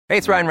Hey,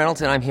 it's Ryan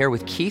Reynolds, and I'm here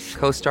with Keith,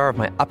 co-star of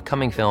my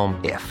upcoming film,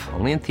 If,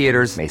 only in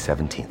theaters May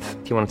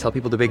 17th. Do you want to tell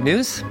people the big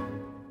news?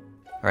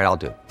 All right, I'll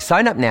do it.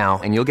 Sign up now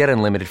and you'll get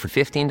unlimited for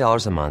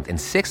 $15 a month and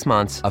 6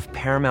 months of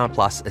Paramount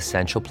Plus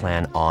Essential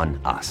Plan on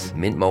us.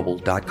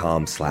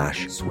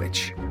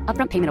 MintMobile.com/switch.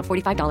 Upfront payment of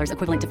 $45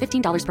 equivalent to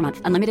 $15 per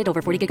month. Unlimited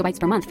over 40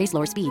 gigabytes per month. Face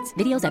lower speeds.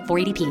 Videos at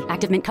 480p.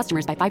 Active Mint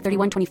customers by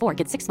 531.24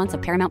 get 6 months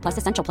of Paramount Plus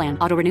Essential Plan.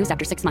 Auto renews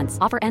after 6 months.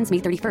 Offer ends May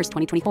 31st,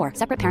 2024.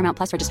 Separate Paramount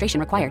Plus registration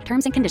required.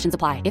 Terms and conditions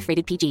apply if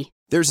rated PG.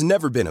 There's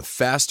never been a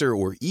faster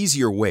or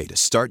easier way to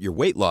start your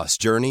weight loss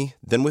journey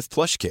than with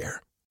PlushCare.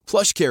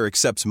 PlushCare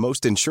accepts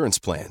most insurance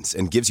plans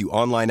and gives you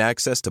online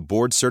access to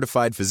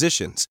board-certified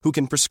physicians who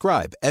can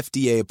prescribe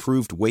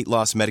FDA-approved weight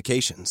loss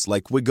medications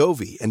like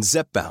Wegovy and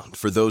Zepbound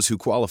for those who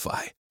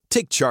qualify.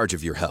 Take charge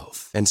of your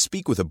health and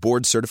speak with a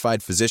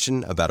board-certified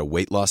physician about a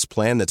weight loss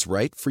plan that's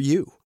right for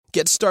you.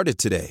 Get started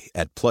today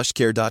at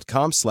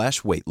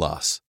plushcare.com/weight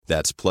loss.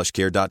 That's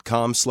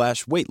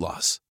plushcare.com/weight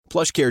loss.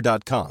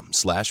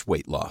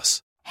 plushcare.com/weight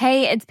loss.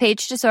 Hey, it's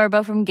Paige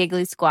DeSorbo from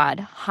Giggly Squad.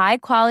 High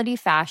quality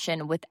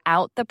fashion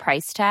without the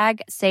price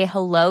tag. Say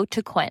hello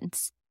to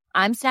Quince.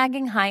 I'm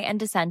snagging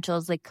high-end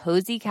essentials like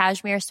cozy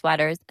cashmere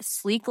sweaters,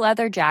 sleek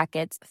leather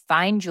jackets,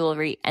 fine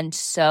jewelry, and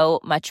so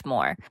much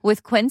more.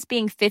 With Quince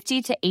being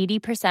 50 to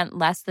 80%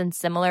 less than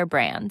similar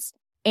brands.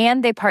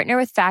 And they partner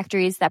with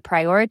factories that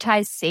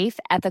prioritize safe,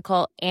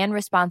 ethical, and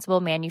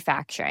responsible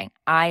manufacturing.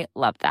 I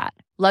love that.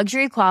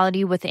 Luxury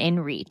quality within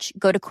reach.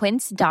 Go to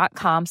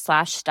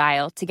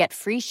quince.com/style to get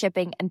free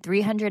shipping and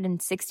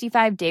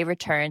 365-day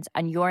returns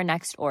on your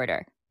next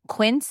order.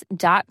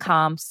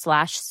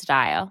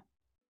 Quince.com/style.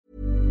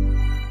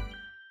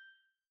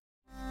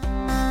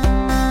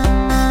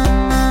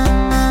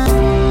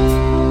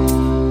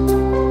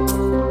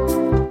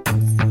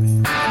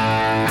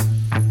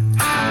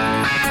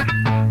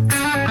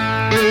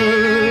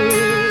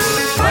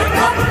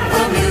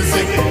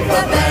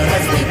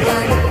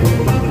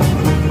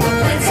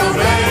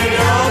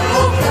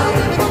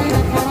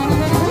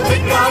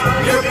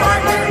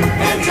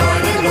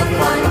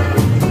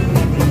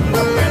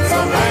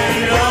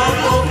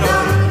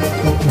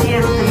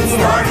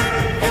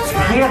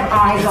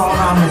 Eyes all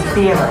around the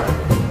theater.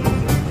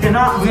 They're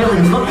not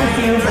really looking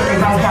for you, but they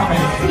might happen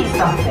to see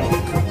something.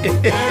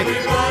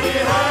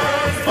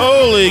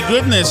 Holy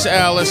goodness,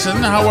 Allison,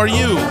 how are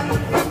you?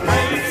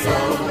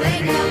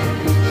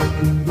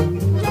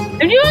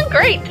 I'm doing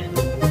great.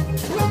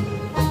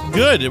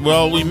 Good.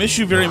 Well, we miss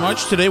you very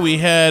much today. We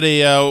had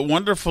a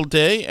wonderful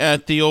day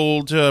at the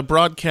old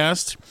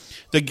broadcast.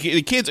 The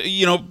kids,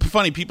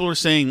 funny, people are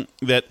saying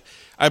that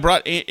I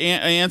brought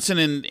Anson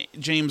and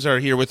James are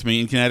here with me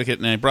in Connecticut,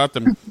 and I brought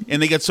them,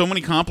 and they got so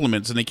many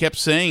compliments, and they kept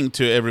saying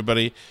to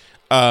everybody,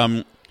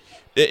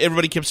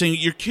 everybody kept saying,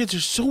 your kids are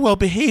so well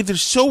behaved. They're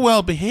so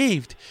well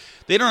behaved.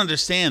 They don't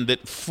understand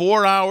that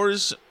 4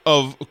 hours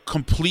of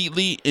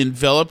completely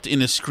enveloped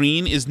in a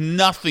screen is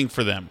nothing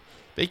for them.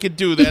 They could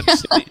do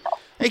that.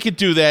 They could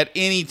do that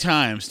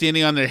anytime,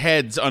 standing on their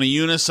heads on a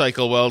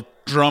unicycle while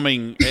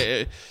drumming.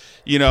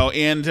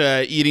 And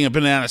eating a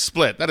banana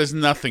split. That is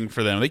nothing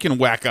for them. They can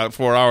whack out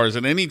 4 hours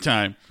at any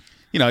time.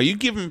 You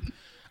give them,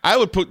 I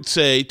would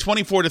say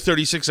 24 to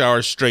 36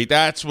 hours straight.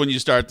 That's when you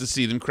start to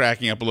see them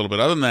cracking up a little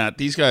bit. Other than that,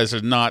 these guys are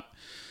not,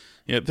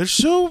 they're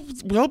so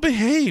well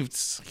behaved.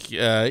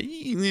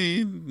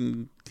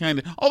 Kind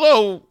of.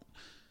 Although,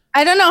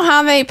 I don't know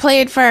how they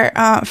played for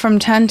from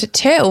 10 to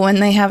 2 when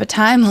they have a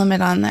time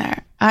limit on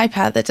their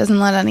iPad that doesn't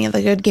let any of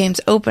the good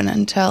games open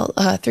until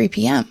 3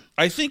 p.m.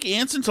 I think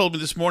Anson told me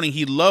this morning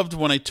he loved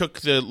when I took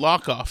the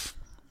lock off.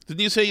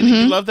 Didn't you say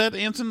you loved that,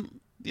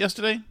 Anson,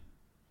 yesterday?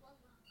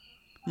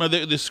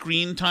 The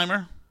screen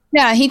timer?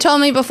 Yeah, he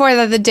told me before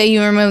that the day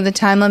you removed the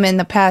time limit in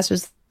the past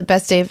was the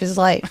best day of his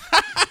life.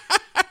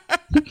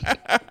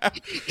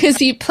 Because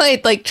he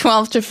played like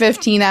 12 to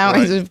 15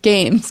 hours of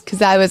games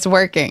because I was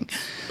working.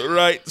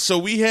 Right. So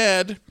we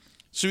did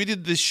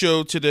this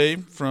show today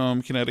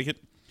from Connecticut.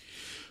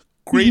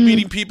 Great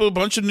meeting people, a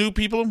bunch of new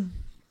people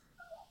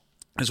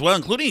as well,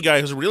 including a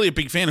guy who's really a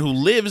big fan who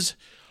lives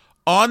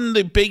on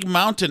the big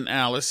mountain,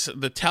 Alice,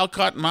 the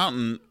Talcott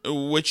Mountain,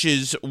 which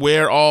is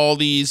where all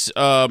these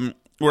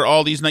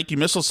Nike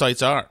missile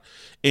sites are.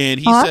 And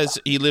he says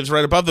he lives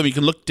right above them. You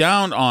can look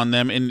down on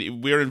them,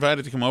 and we're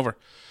invited to come over.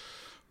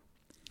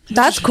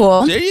 That's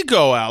cool. There you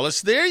go,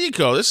 Alice. There you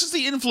go. This is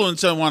the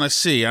influence I want to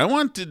see. I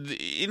want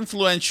the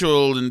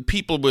influential and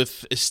people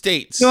with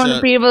estates. You want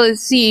to be able to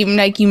see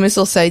Nike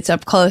missile sites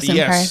up close in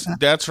person. Yes,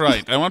 that's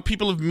right. I want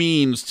people of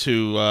means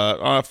to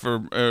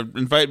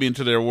invite me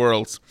into their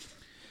worlds.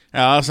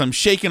 Alice, I'm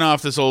shaking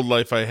off this old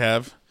life I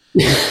have.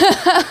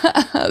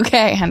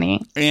 Okay,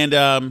 honey. And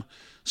then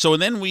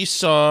we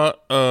saw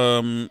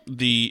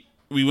we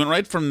went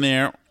right from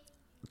there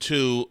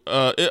to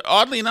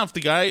oddly enough, the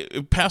guy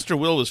Pastor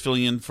Will was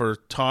filling in for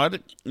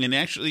Todd, and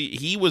actually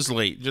he was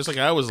late, just like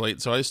I was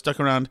late. So I stuck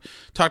around,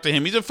 talked to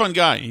him. He's a fun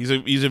guy. He's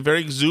a very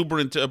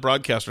exuberant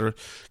broadcaster,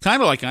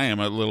 kind of like I am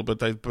a little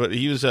bit. But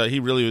he was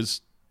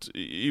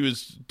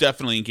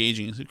definitely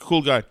engaging. He's a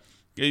cool guy,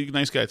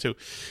 nice guy too.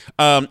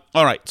 All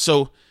right,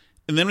 so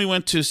And then we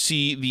went to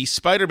see the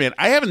Spider-Man.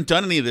 I haven't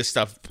done any of this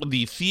stuff,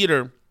 the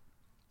theater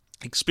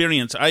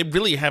experience. I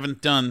really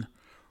haven't done,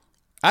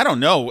 I don't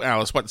know,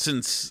 Alice, what,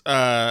 since...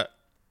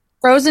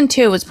 Frozen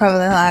 2 was probably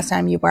the last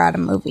time you were at a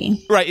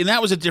movie. Right, and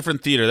that was a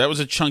different theater. That was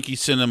a chunky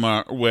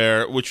cinema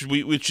which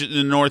in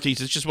the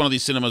Northeast, it's just one of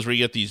these cinemas where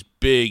you get these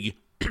big,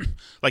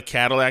 like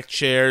Cadillac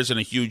chairs and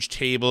a huge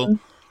table,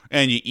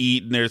 and you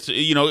eat, and there's,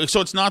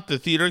 so it's not the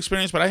theater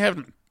experience, but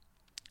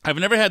I've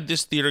never had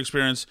this theater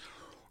experience.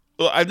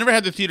 Well, I've never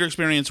had the theater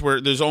experience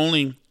where there's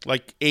only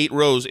like 8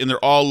 rows and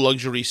they're all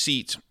luxury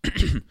seats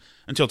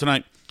until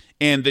tonight,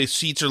 and the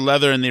seats are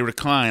leather and they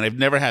recline. I've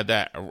never had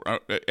that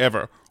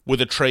ever, with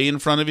a tray in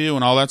front of you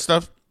and all that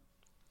stuff.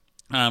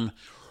 And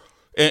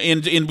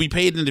we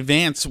paid in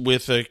advance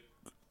with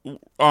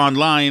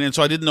online, and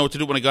so I didn't know what to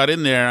do when I got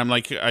in there. I'm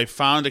like, I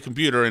found a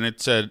computer and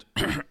it said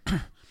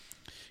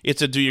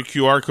it's a do your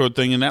QR code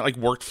thing, and that like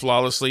worked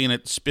flawlessly, and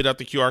it spit out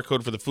the QR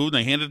code for the food, and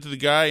I handed it to the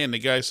guy, and the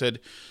guy said,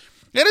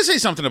 I gotta say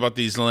something about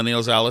these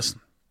millennials, Alice.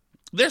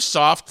 They're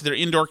soft, they're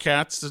indoor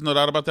cats, there's no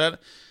doubt about that,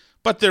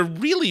 but they're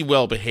really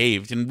well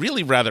behaved and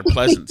really rather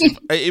pleasant.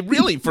 It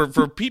really, for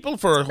people,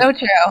 so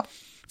true.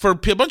 For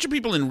a bunch of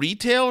people in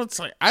retail, it's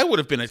like, I would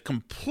have been a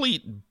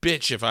complete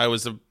bitch if I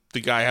was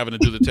the guy having to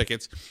do the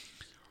tickets.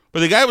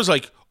 But the guy was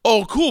like,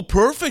 oh, cool,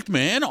 perfect,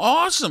 man,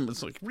 awesome.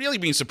 It's like really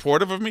being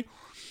supportive of me.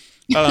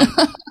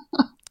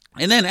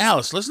 And then,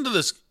 Alice, listen to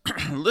this.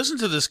 Listen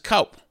to this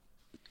Kaup.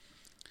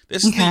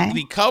 This is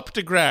the Kaup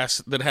de Grace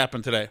that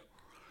happened today.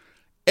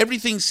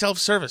 Everything's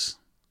self-service.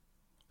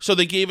 So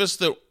they gave us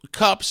the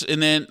cups,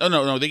 and then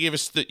they gave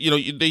us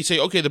they say,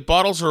 okay, the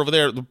bottles are over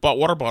there, the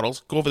water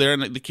bottles, go over there,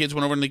 and the kids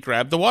went over and they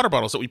grabbed the water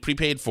bottles that we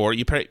prepaid for.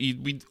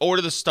 We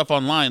order this stuff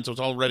online, so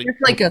it's all ready.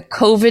 It's like a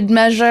COVID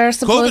measure,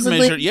 supposedly.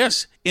 COVID measure,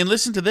 yes. And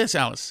listen to this,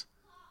 Alice.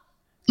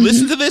 Mm-hmm.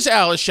 Listen to this,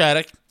 Alice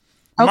Shattuck.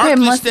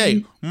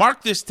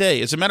 Mark this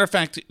day. As a matter of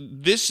fact,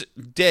 this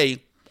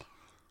day,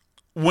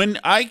 when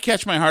I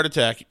catch my heart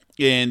attack,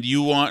 and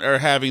you are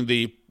having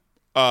the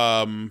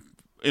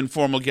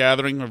informal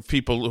gathering of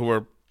people who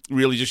are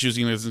really just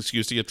using it as an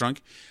excuse to get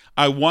drunk,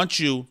 I want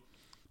you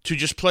to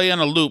just play on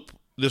a loop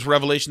this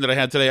revelation that I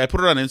had today. I put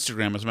it on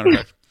Instagram, as a matter of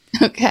fact.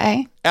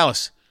 Okay.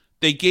 Alice,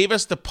 they gave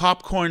us the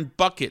popcorn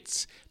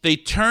buckets. They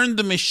turned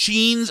the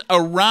machines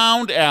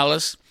around,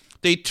 Alice.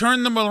 They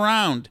turned them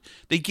around.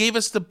 They gave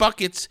us the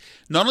buckets.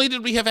 Not only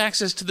did we have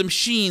access to the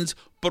machines,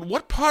 but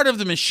what part of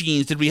the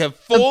machines did we have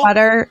full? The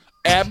butter.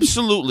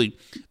 Absolutely.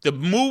 The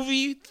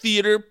movie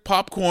theater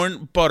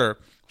popcorn butter.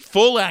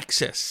 Full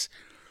access.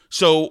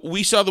 So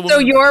we saw the woman. So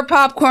your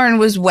popcorn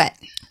was wet.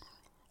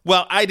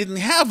 Well, I didn't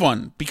have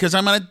one because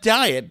I'm on a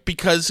diet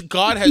because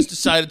God has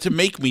decided to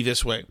make me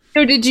this way.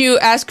 So did you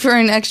ask for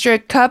an extra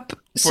cup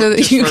so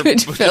that you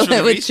could fill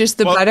it with just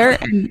the butter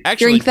and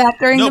drink that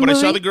during the movie? No, but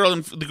I saw the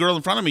girl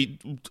in front of me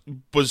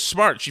was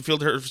smart. She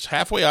filled hers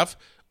halfway up,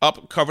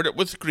 covered it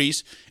with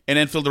grease, and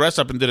then filled the rest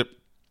up and did it.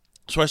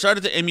 So I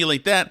started to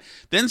emulate that.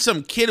 Then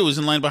some kid who was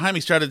in line behind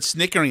me started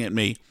snickering at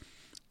me.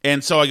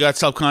 And so I got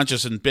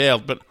self-conscious and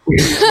bailed. But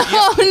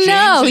oh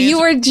no, you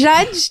were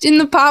judged in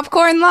the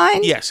popcorn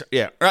line? Yes,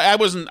 yeah. I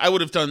wasn't. I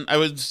would have done. I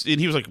was, and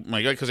he was like, oh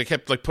 "My God," because I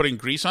kept like putting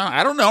grease on.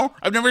 I don't know.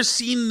 I've never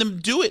seen them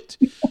do it.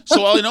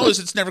 So all I know is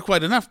it's never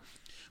quite enough.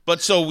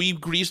 But so we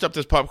greased up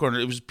this popcorn.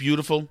 It was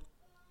beautiful.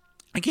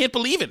 I can't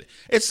believe it.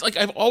 It's like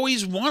I've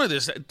always wanted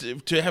this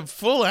to have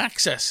full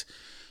access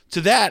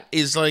to that.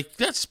 Is like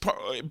that's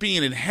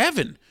being in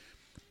heaven.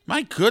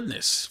 My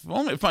goodness!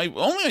 If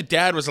only my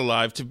dad was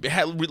alive to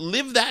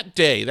live that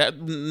day. That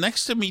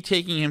next to me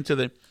taking him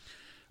to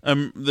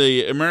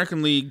the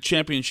American League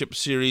Championship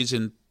Series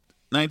in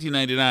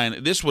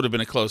 1999, this would have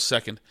been a close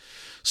second.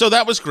 So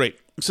that was great.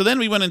 So then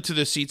we went into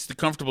the seats, the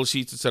comfortable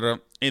seats, etc.,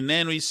 and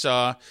then we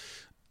saw,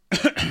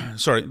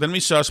 then we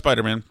saw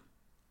Spider-Man.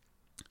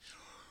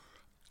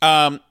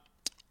 I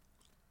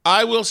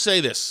will say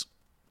this.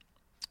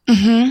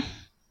 Mm-hmm.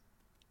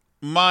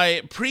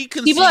 My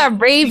preconceived... People are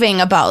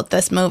raving about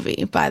this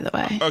movie, by the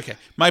way. Okay.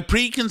 My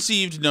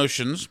preconceived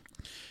notions,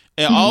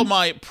 all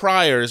my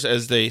priors,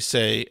 as they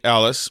say,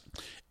 Alice,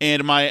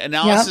 and my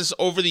analysis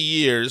over the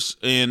years,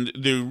 and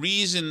the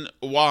reason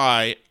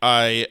why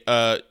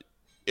I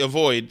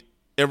avoid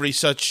every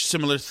such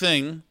similar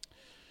thing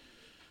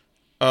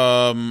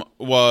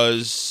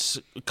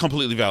was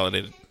completely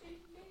validated.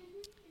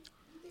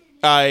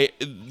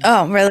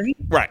 Oh, really?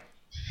 Right.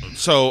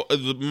 So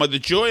the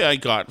joy I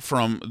got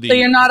from the... So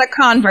you're not a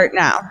convert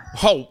now?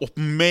 Oh,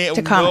 man,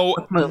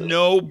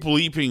 no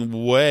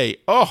bleeping way.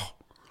 Oh.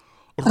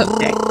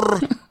 Okay.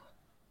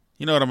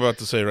 You know what I'm about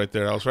to say right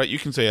there, Alice, right? You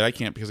can say it. I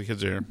can't because the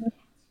kids are here.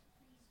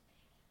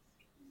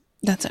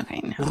 That's okay.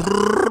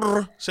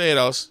 No. Say it,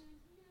 Alice.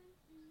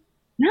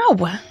 No.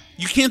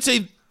 You can't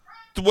say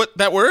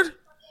that word?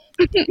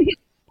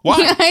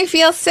 Why? I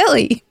feel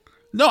silly.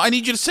 No, I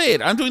need you to say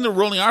it. I'm doing the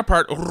rolling R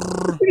part.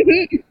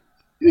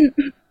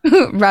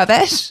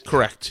 Rubbish.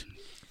 Correct.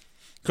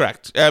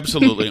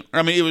 Absolutely.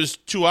 I mean, it was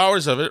 2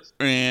 hours of it,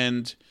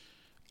 and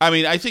I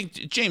mean, I think,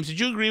 James, did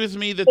you agree with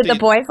me that Did the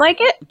boys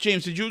like it?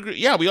 James, did you agree?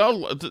 Yeah, we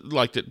all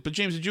liked it. But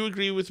James, did you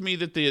agree with me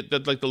that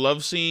the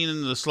love scene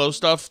and the slow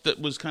stuff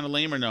that was kind of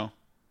lame, or no?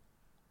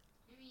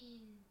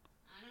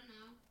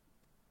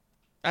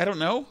 I don't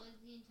know.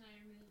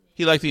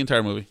 He liked the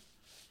entire movie.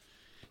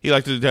 He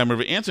liked the entire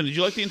movie. Anson, did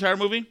you like the entire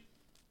movie?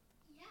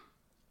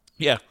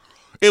 Yeah.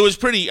 It was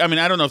pretty. I mean,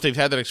 I don't know if they've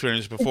had that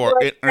experience before.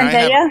 And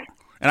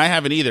I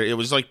haven't either. It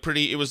was like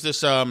pretty. It was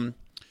this.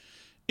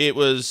 It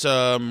was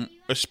a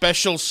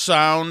special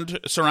surround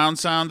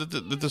sound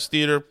that this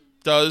theater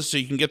does, so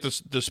you can get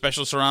the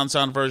special surround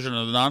sound version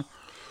of the non.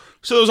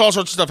 So there was all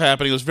sorts of stuff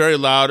happening. It was very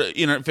loud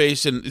in our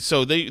face, and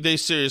so they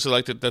seriously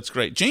liked it. That's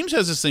great. James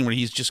has this thing where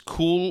he's just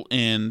cool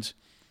and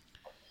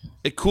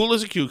cool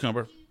as a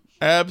cucumber.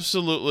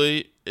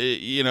 Absolutely.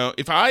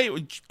 If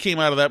I came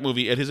out of that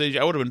movie at his age,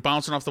 I would have been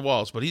bouncing off the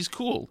walls. But he's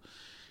cool.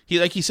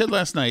 He said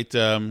last night.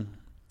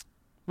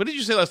 What did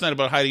you say last night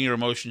about hiding your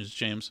emotions,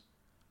 James?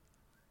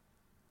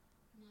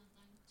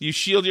 You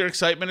shield your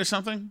excitement or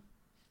something?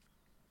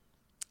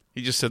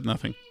 He just said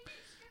nothing.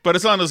 But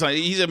it's on those lines.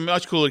 He's a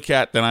much cooler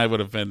cat than I would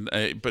have been.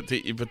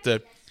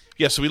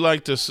 So we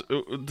liked this.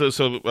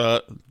 They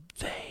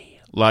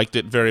liked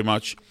it very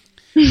much,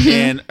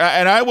 and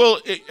I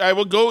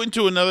will go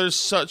into another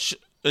such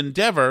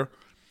endeavor,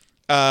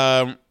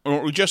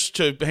 just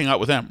to hang out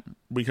with them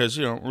because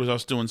it was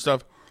us doing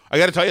stuff. I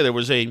got to tell you, there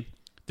was a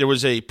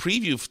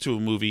preview to a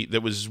movie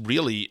that was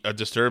really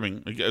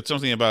disturbing. It's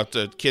something about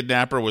a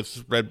kidnapper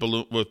with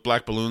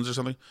black balloons or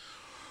something.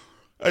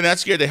 And that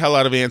scared the hell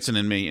out of Anson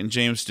and me, and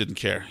James didn't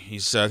care.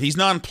 He's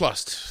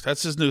nonplussed.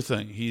 That's his new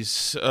thing.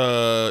 He's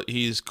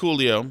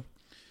Coolio.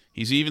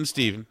 He's even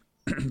Steven.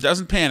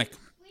 Doesn't panic.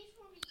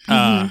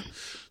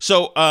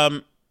 So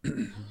that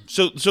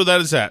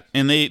is that.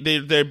 And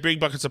their big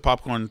buckets of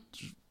popcorn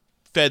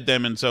fed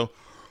them, and so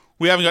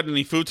we haven't gotten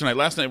any food tonight.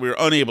 Last night we were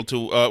unable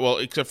to,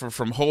 except for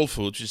from Whole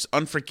Foods, which is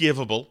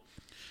unforgivable.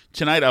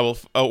 Tonight I will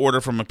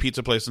order from a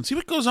pizza place and see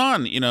what goes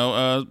on.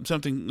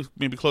 Something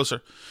maybe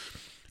closer.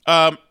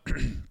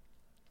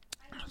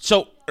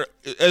 So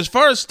as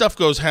far as stuff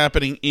goes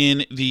happening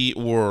in the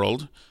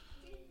world,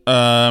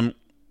 I'm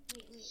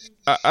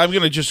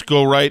going to just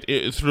go right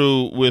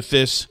through with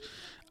this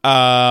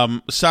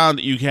sound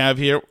that you have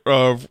here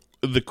of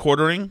the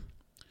quartering.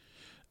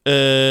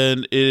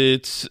 And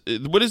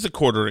what is the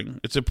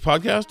quartering? It's a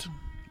podcast?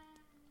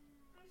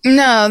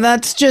 No,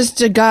 that's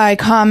just a guy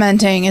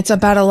commenting. It's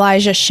about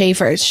Elijah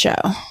Schaefer's show.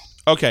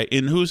 Okay,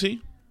 and who's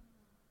he?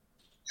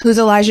 Who's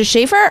Elijah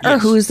Schaefer, or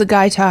Yes. who's the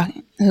guy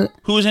talking?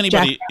 Who is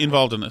anybody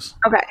involved in this?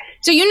 Okay,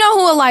 so you know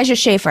who Elijah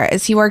Schaefer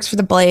is. He works for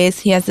The Blaze.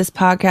 He has this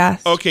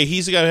podcast. Okay,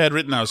 he's the guy who had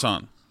Rittenhouse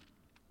on.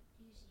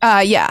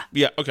 Yeah.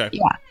 Yeah, okay.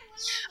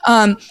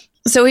 Yeah.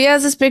 So he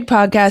has this big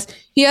podcast.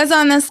 He has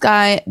on this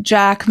guy,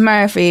 Jack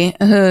Murphy,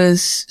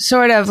 who's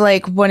sort of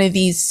like one of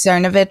these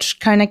Cernovich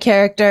kind of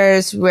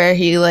characters where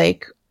he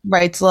like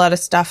writes a lot of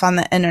stuff on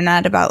the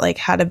internet about like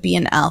how to be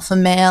an alpha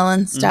male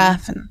and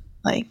stuff. And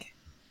like,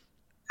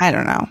 I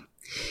don't know.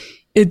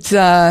 It's,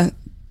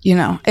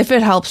 if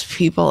it helps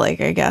people,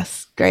 like, I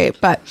guess, great.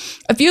 But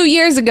a few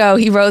years ago,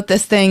 he wrote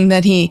this thing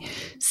that he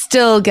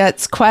still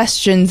gets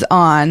questions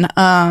on.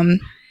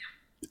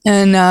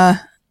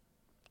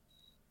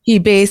 He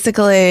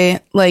basically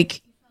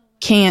like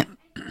can't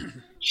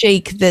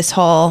shake this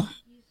whole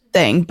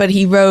thing, but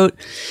he wrote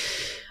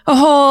a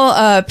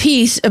whole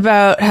piece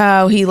about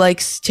how he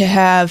likes to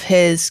have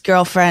his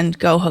girlfriend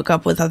go hook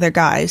up with other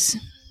guys.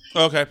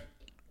 Okay.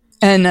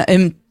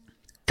 And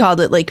called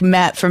it like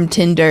Matt from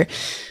Tinder.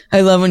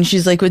 I love when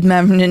she's like with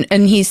Matt from Tinder,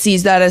 and he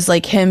sees that as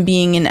like him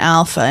being an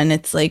alpha, and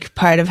it's like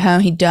part of how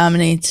he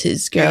dominates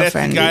his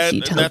girlfriend.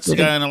 That's the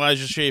guy on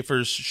Elijah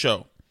Schaefer's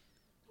show.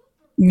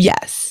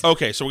 Yes.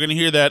 Okay, so we're going to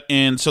hear that.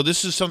 And so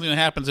this is something that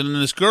happens. And then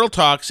this girl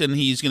talks, and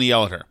he's going to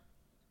yell at her.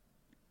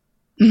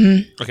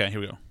 Mm-hmm. Okay, here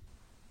we go.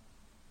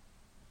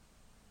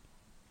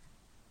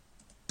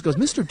 Goes,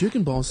 Mr.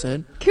 Dukenball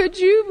said, Could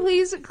you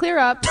please clear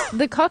up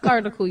the cuck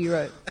article you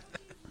wrote?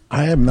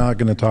 I am not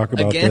going to talk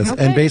about Again? this.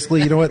 Okay. And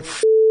basically, you know what?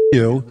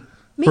 You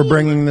for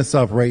bringing this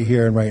up right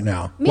here and right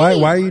now. Why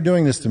are you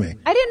doing this to me?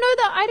 I didn't know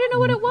that. I didn't know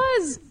what it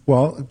was.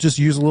 Well, just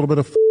use a little bit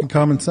of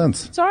common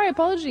sense. Sorry,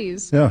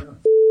 apologies. Yeah.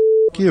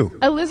 You.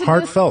 Elizabeth.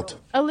 Heartfelt.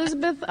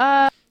 Elizabeth,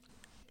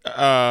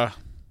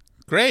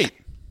 Great.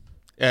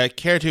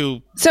 Care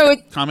to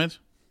comment?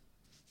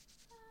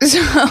 So,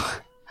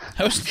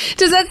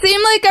 does that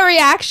seem like a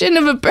reaction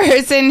of a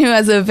person who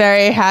has a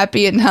very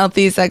happy and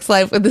healthy sex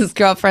life with his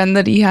girlfriend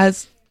that he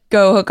has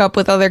go hook up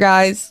with other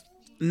guys?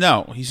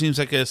 No, he seems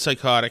like a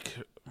psychotic.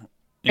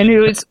 And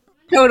who is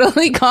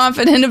totally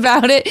confident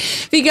about it,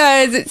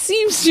 because it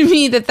seems to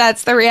me that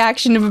that's the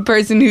reaction of a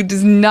person who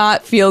does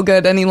not feel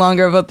good any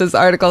longer about this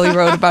article he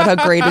wrote about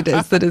how great it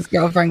is that his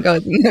girlfriend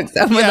goes and hooks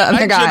up with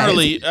other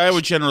guys. I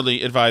would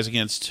generally advise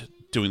against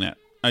doing that.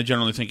 I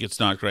generally think it's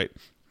not great.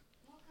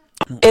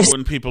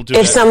 When people do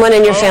if that. someone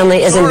in your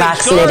family isn't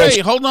vaccinated. Sorry,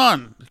 hold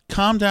on.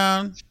 Calm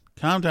down.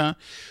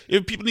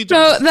 If people need to.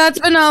 So that's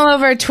been all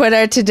over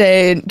Twitter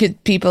today.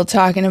 Get people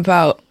talking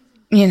about,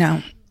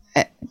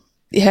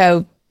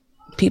 how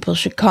people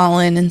should call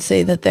in and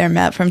say that they're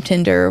Matt from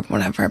Tinder or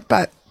whatever.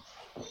 But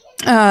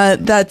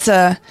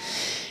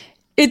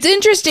it's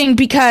interesting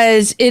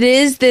because it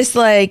is this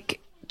like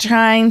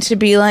trying to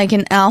be like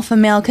an alpha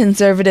male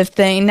conservative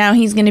thing. Now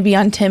he's going to be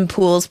on Tim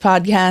Pool's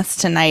podcast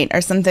tonight or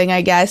something,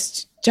 I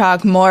guess, to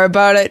talk more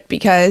about it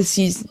because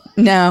he's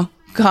now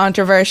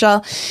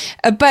controversial.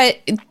 But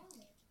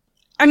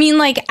I mean,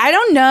 like, I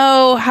don't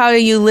know how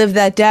you live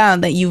that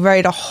down, that you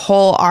write a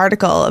whole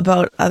article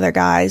about other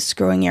guys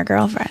screwing your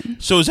girlfriend.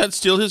 So is that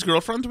still his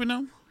girlfriend, do we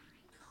know?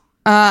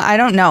 I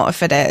don't know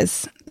if it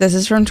is. This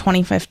is from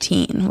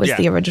 2015 was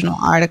the original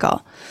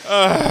article.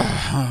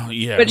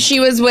 Yeah. But she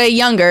was way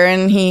younger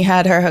and he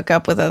had her hook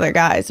up with other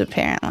guys,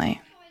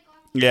 apparently.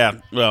 Yeah,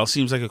 well,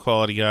 seems like a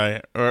quality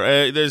guy.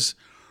 Or there's,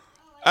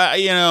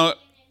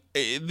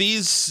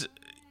 these...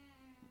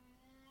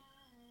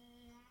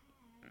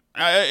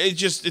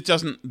 it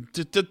doesn't...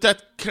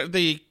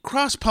 the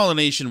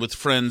cross-pollination with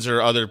friends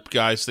or other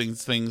guys,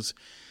 things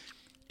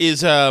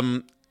is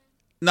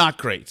not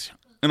great.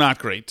 Not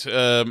great.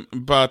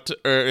 But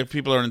if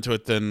people are into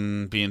it,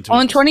 then be into it.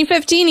 Well, in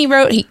 2015, he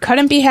wrote he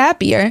couldn't be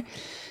happier.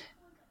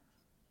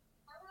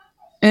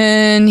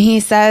 And he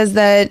says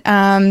that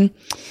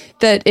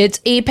that it's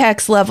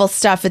apex level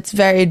stuff. It's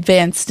very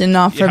advanced and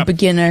not for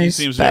beginners. He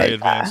seems very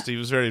advanced. He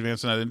was very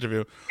advanced in that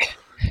interview.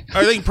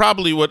 I think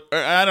probably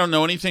I don't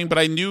know anything, but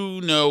I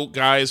know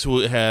guys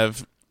who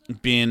have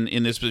been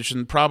in this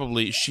position.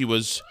 Probably she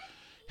was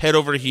head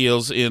over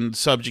heels and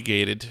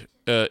subjugated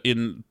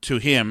to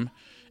him.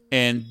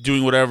 And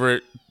doing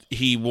whatever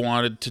he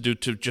wanted to do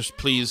to just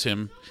please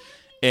him.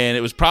 And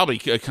it was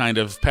probably a kind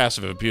of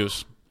passive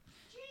abuse,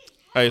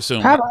 I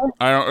assume. Probably.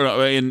 I don't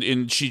know.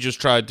 And she just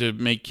tried to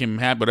make him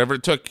happy, whatever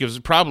it took. Because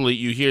probably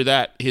you hear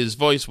that, his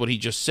voice, what he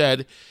just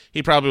said,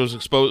 he probably was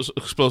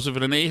explosive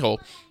and an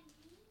a-hole.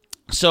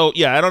 So,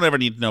 yeah, I don't ever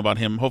need to know about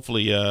him.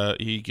 Hopefully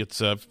he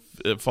gets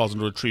falls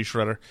into a tree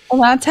shredder.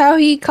 Well, that's how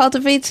he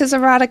cultivates his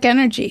erotic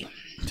energy.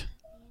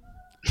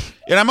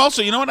 And I'm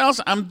also, you know what else?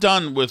 I'm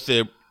done with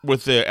the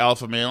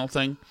alpha male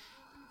thing,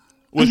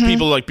 with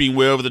people like being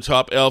way over the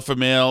top alpha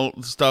male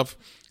stuff.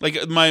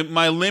 Like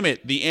my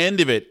limit, the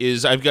end of it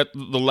is I've got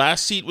the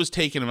last seat was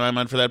taken in my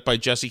mind for that by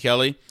Jesse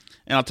Kelly,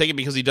 and I'll take it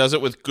because he does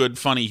it with good,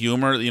 funny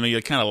humor. You know,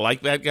 you kind of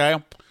like that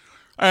guy.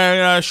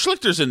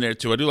 Schlichter's in there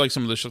too. I do like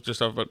some of the Schlichter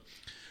stuff,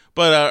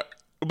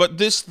 but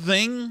this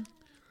thing.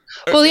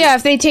 Well, yeah,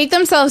 if they take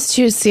themselves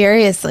too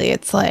seriously,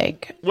 it's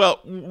like.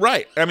 Well,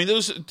 right. I mean,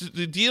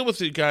 the deal with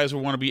the guys who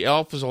want to be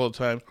alphas all the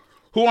time,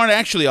 who aren't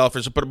actually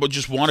alphas, but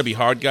just want to be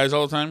hard guys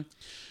all the time,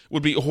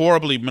 would be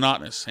horribly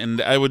monotonous. And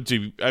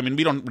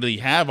we don't really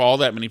have all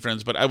that many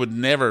friends, but I would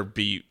never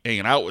be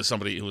hanging out with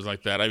somebody who was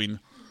like that. I mean,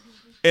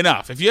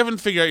 enough. If you haven't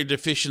figured out your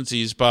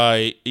deficiencies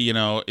by,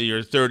 your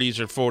 30s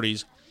or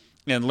 40s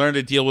and learn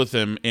to deal with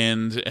them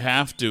and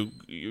have to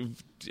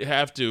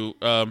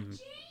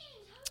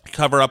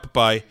cover up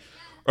by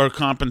or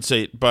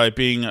compensate by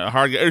being a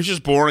hard guy, it's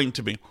just boring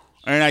to me.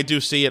 And I do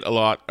see it a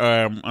lot,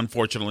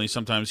 unfortunately,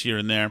 sometimes here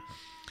and there.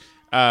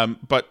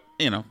 But,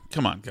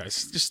 come on,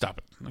 guys. Just stop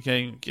it,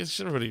 okay? Just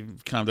everybody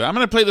calm down. I'm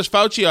going to play this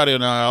Fauci audio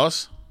now,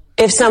 Alice.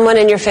 If someone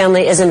in your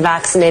family isn't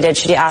vaccinated,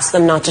 should you ask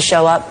them not to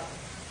show up?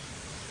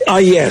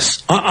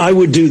 Yes, I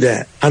would do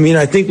that. I mean,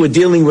 I think we're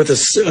dealing with a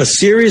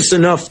serious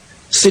enough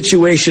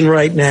situation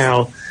right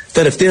now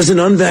that if there's an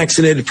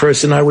unvaccinated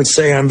person, I would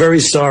say, I'm very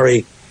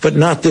sorry, but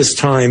not this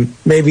time.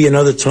 Maybe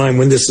another time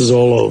when this is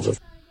all over.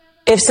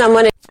 If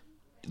someone...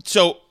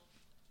 So,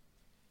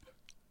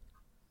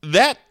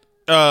 that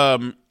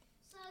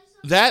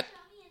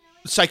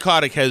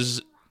psychotic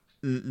has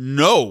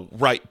no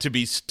right to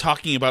be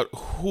talking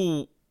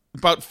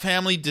about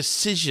family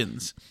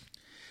decisions.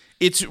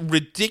 It's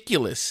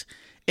ridiculous.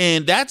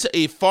 And that's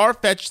a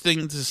far-fetched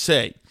thing to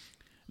say,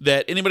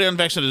 that anybody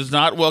unvaccinated is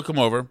not welcome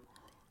over.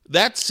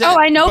 That's it. Oh,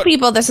 I know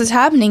people this is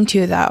happening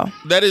to, though.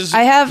 That is...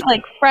 I have,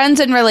 friends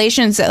and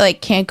relations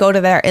that, can't go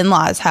to their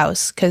in-laws'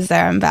 house because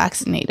they're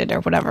unvaccinated or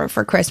whatever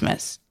for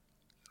Christmas.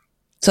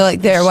 So,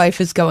 their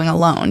wife is going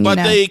alone, But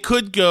they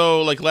could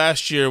go,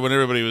 last year when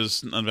everybody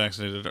was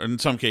unvaccinated, or in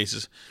some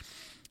cases.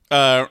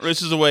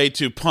 This is a way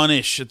to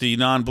punish the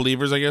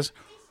non-believers, I guess.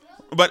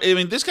 But, I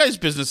mean, this guy's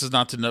business is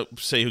not to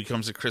say who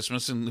comes at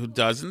Christmas and who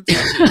doesn't.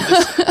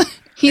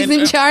 He's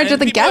in charge of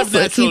the guest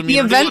list. He's the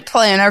event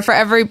planner for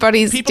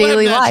everybody's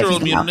daily life. People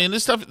have natural immunity, and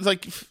this stuff,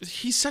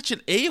 he's such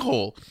an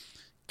a-hole.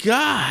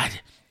 God.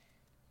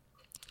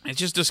 It's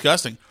just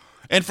disgusting.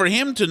 And for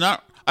him to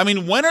not... I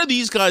mean, when are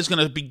these guys going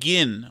to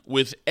begin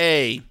with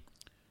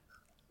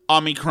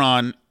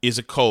Omicron is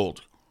a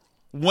cold?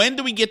 When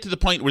do we get to the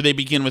point where they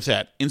begin with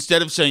that?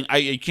 Instead of saying,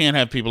 I can't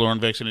have people who are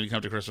unvaccinated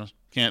come to Christmas.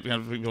 Can't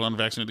have people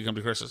unvaccinated come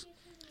to Christmas.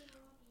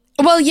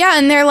 Well, yeah,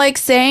 and they're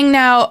saying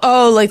now,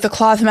 the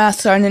cloth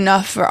masks aren't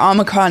enough for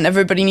Omicron.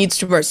 Everybody needs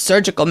to wear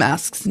surgical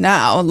masks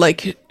now.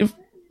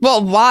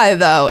 Well, why,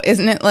 though?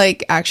 Isn't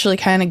it, actually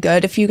kind of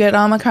good if you get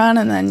Omicron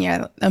and then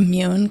you're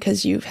immune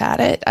because you've had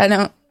it? I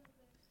don't...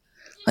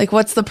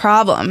 what's the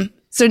problem?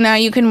 So now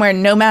you can wear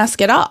no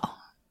mask at all.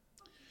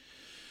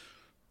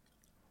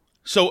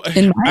 So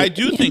I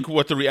do think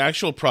what the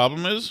actual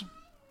problem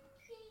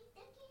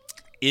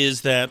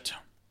is that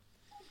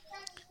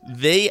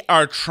they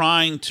are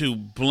trying to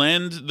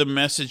blend the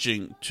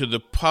messaging to the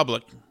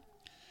public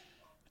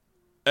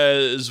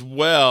as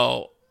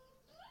well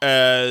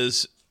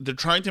as they're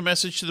trying to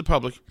message to the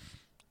public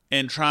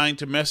and trying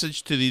to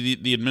message to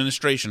the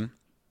administration.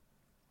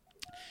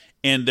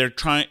 And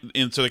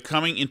so they're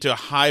coming into a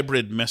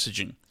hybrid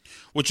messaging,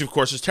 which of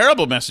course is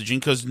terrible messaging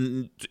because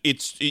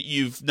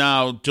you've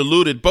now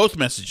diluted both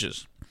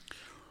messages.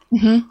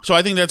 Mm-hmm. So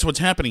I think that's what's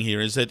happening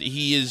here is that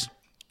he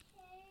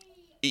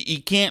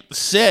can't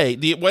say,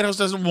 the White House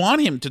doesn't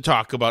want him to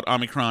talk about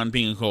Omicron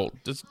being a cold.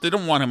 They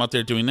don't want him out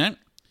there doing that.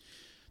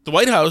 The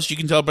White House, you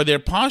can tell by their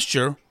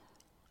posture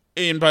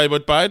and by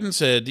what Biden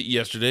said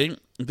yesterday,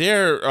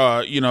 they're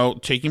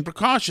taking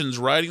precautions,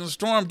 riding the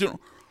storm.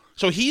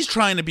 So he's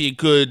trying to be a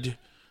good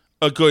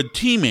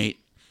teammate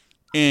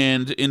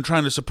and in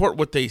trying to support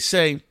what they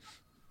say.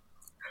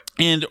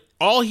 And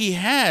all he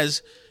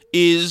has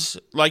is,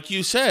 like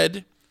you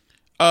said,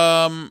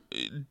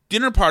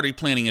 dinner party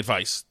planning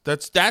advice.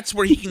 That's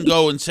where he can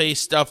go and say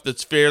stuff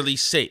that's fairly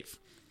safe.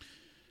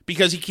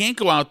 Because he can't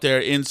go out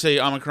there and say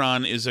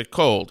Omicron is a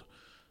cold.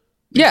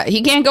 Yeah,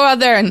 he can't go out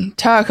there and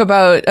talk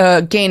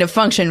about gain of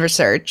function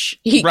research.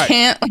 He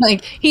can't,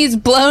 he's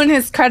blown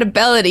his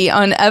credibility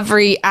on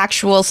every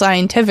actual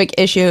scientific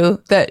issue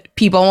that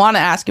people want to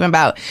ask him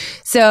about.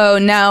 So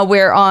now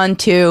we're on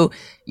to,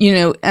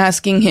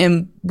 asking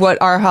him what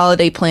our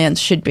holiday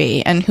plans should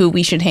be and who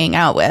we should hang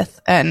out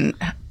with and,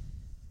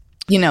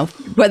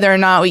 whether or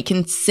not we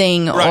can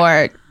sing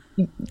or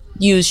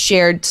use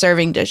shared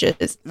serving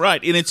dishes.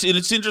 Right, and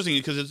it's interesting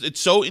because it's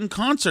so in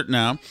concert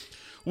now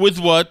with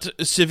what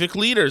civic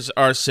leaders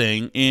are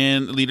saying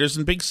and leaders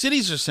in big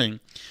cities are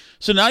saying.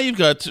 So now you've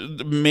got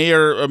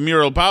Mayor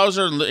Muriel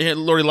Bowser and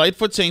Lori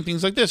Lightfoot saying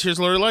things like this. Here's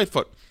Lori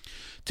Lightfoot.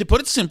 To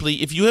put it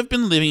simply, if you have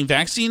been living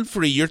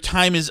vaccine-free, your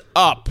time is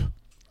up.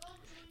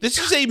 This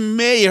is a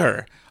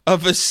mayor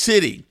of a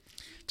city.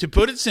 To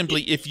put it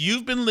simply, if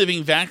you've been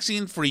living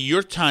vaccine-free,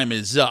 your time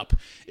is up.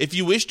 If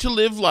you wish to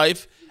live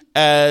life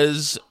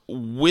as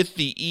with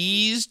the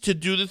ease to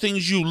do the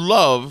things you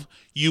love,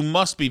 you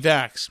must be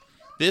vaxxed.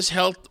 This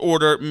health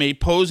order may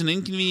pose an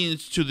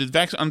inconvenience to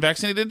the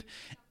unvaccinated,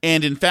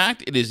 and in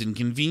fact, it is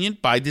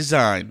inconvenient by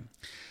design.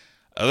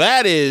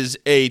 That is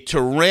a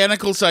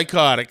tyrannical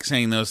psychotic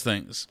saying those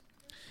things.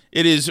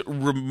 It is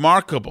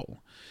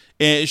remarkable.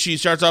 And she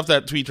starts off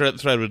that tweet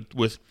thread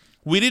with,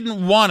 "We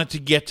didn't want it to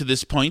get to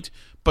this point,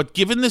 but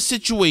given the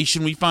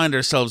situation we find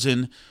ourselves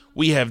in,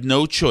 we have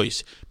no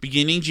choice.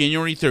 Beginning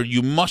January 3rd,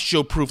 you must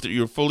show proof that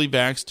you're fully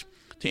vaxxed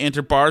to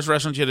enter bars,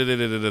 restaurants,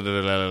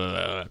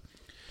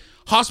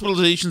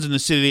 Hospitalizations in the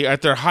city are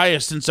at their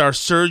highest since our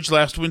surge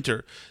last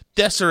winter.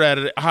 Deaths are at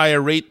a higher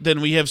rate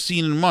than we have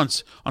seen in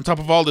months. On top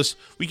of all this,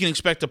 we can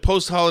expect a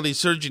post-holiday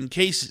surge in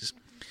cases."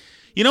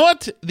 You know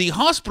what? The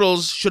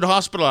hospitals should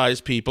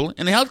hospitalize people,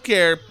 and the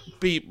healthcare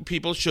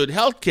people should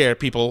healthcare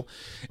people,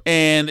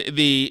 and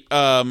the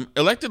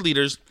elected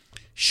leaders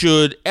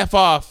should F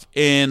off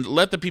and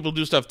let the people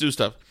do stuff.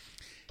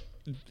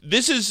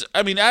 This is,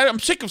 I'm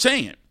sick of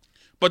saying it,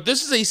 but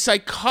this is a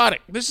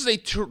psychotic, this is a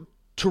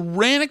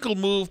tyrannical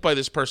move by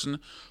this person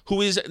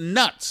who is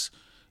nuts.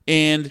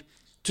 And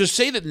to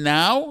say that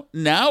now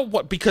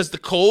what, because the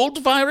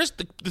cold virus,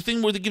 the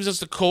thing where that gives us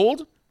the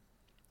cold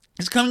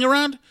is coming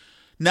around,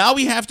 now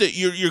we have to,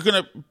 you're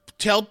going to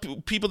tell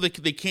people that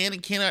they can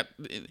and cannot,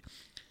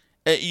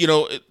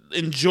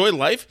 enjoy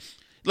life.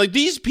 Like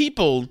these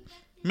people,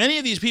 many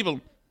of these people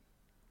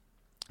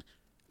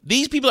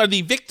are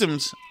the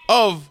victims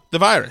of the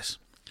virus.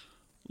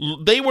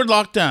 They were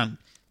locked down.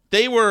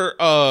 They were,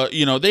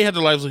 they had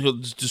their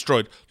livelihoods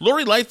destroyed.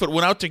 Lori Lightfoot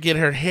went out to get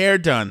her hair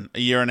done a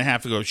year and a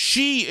half ago.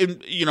 She,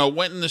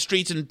 went in the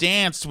streets and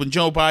danced when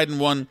Joe Biden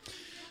won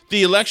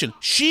the election.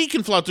 She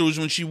can flout the rules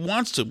when she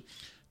wants to.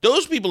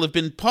 Those people have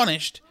been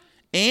punished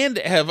and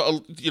have,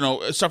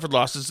 suffered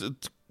losses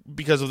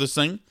because of this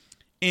thing,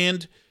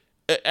 and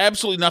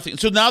absolutely nothing.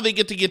 So now they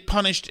get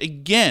punished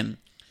again.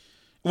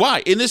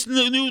 Why? In this the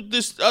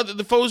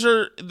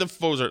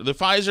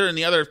Pfizer and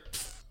the other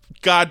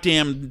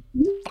goddamn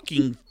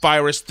fucking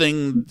virus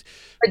thing.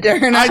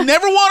 Moderna. I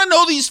never want to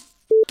know these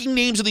fucking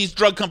names of these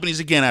drug companies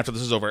again after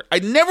this is over. I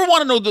never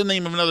want to know the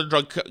name of another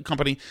drug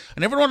company. I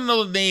never want to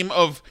know the name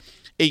of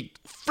a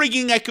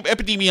freaking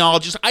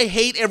epidemiologist. I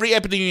hate every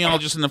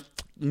epidemiologist in the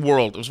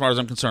world as far as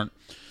I'm concerned.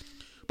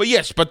 But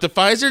yes, the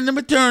Pfizer and the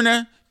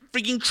Moderna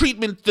freaking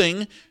treatment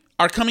thing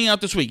are coming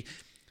out this week.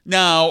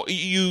 Now,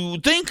 you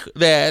think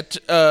that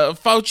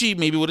Fauci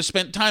maybe would have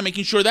spent time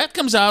making sure that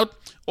comes out,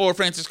 or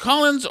Francis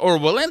Collins, or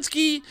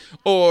Walensky,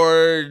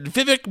 or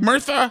Vivek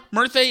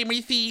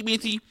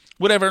Murthy,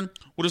 whatever,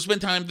 would have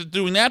spent time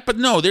doing that. But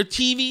no, they're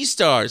TV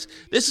stars.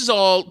 This is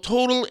all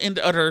total and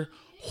utter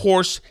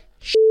horse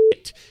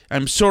shit.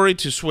 I'm sorry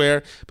to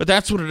swear, but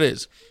that's what it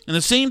is. And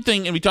the same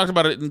thing, and we talked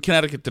about it in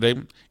Connecticut today,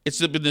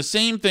 it's been the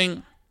same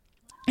thing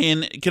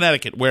in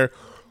Connecticut, where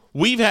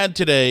we've had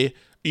today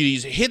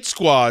these hit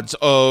squads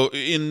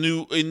in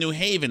New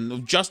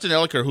Haven. Justin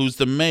Elicker, who's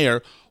the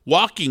mayor,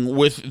 walking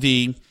with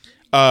the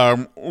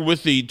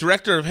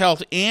director of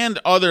health and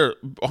other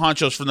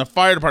honchos from the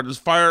fire department,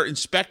 fire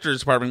inspectors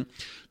department,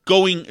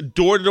 going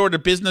door to door to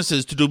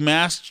businesses to do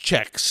mask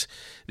checks.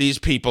 These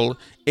people,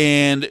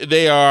 and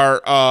they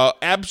are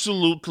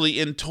absolutely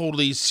and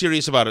totally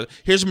serious about it.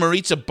 Here's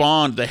Maritza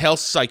Bond, the health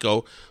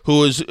psycho,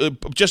 who has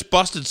just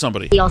busted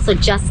somebody. We also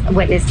just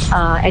witnessed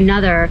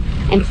another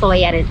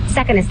employee at a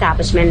second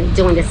establishment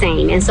doing the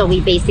same, and so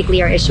we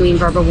basically are issuing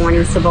verbal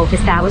warnings to both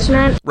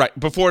establishments. Right,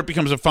 before it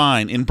becomes a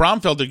fine. In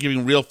Bromfeld, they're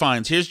giving real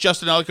fines. Here's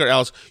Justin Elicker,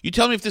 Alice. You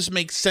tell me if this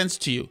makes sense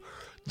to you.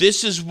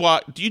 This is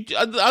what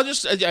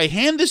I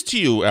hand this to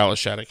you, Alice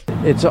Shattuck.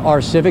 It's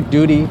our civic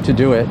duty to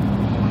do it.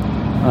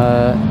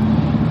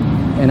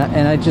 And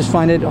I just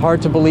find it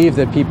hard to believe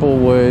that people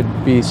would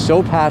be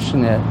so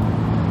passionate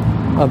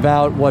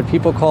about what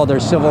people call their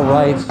civil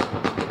rights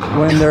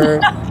when they're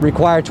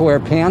required to wear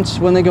pants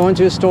when they go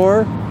into a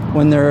store,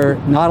 when they're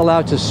not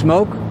allowed to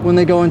smoke when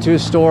they go into a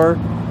store,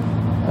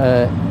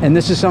 and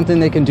this is something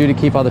they can do to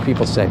keep other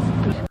people safe.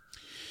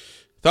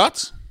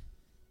 Thoughts?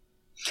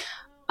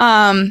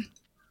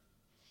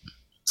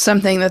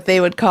 Something that they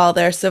would call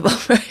their civil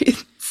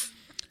rights.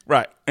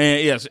 Right.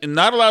 Yes, and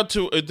they're not allowed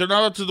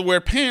to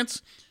wear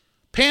pants.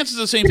 Pants is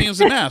the same thing as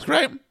a mask,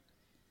 right?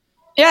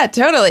 Yeah,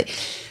 totally.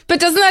 But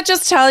doesn't that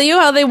just tell you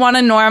how they want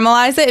to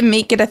normalize it and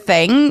make it a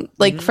thing,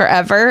 like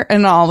forever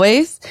and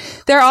always?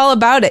 They're all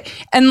about it.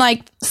 And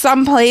like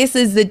some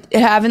places that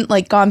haven't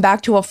like gone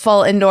back to a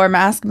full indoor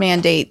mask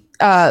mandate,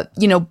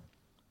 Governor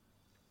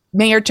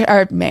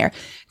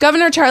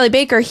Charlie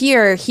Baker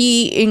here,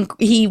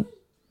 he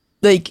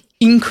like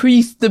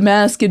increased the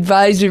mask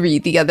advisory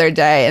the other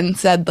day and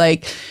said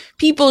like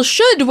people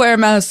should wear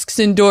masks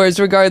indoors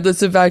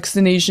regardless of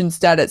vaccination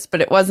status,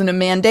 but it wasn't a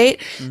mandate.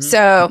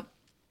 So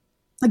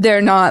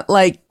they're not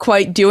like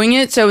quite doing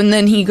it. So, and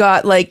then he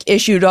got like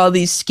issued all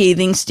these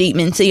scathing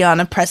statements.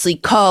 Ayanna Pressley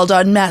called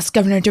on mask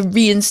governor to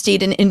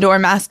reinstate an indoor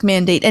mask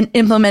mandate and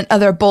implement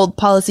other bold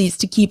policies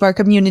to keep our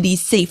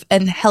communities safe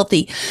and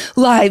healthy.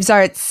 Lives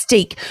are at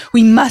stake.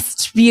 We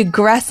must be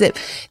aggressive.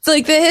 It's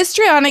like the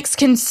histrionics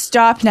can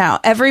stop now.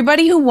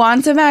 Everybody who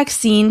wants a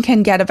vaccine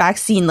can get a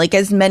vaccine, like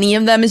as many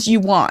of them as you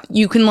want.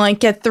 You can like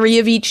get 3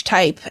 of each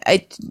type.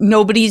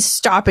 Nobody's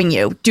stopping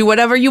you. Do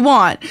whatever you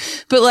want.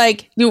 But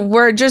like,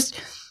 we're just...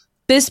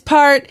 This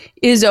part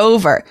is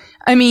over.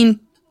 I mean,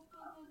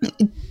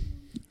 the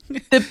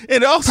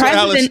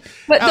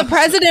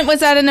president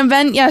was at an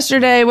event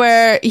yesterday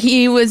where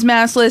he was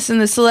maskless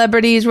and the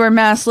celebrities were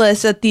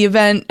maskless at the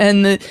event,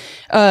 and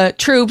the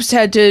troops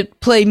had to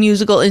play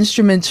musical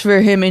instruments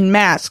for him in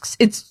masks.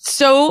 It's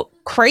so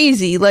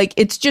crazy. Like,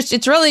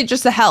 it's really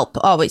just the help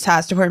always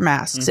has to wear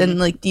masks, and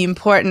like the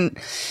important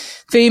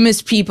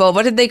famous people.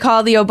 What did they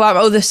call the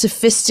Obama? Oh, the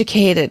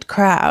sophisticated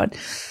crowd.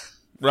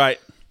 Right.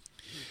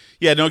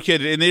 Yeah, no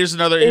kidding. And there's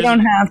another. They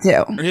don't have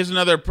to. Here's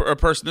another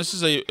person. This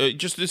is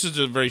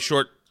a very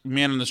short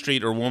man in the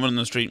street or woman in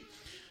the street.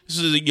 This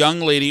is a young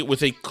lady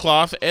with a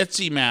cloth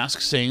Etsy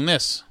mask saying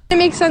this. It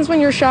makes sense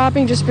when you're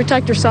shopping. Just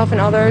protect yourself and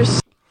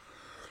others.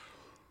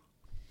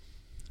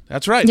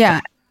 That's right. Yeah,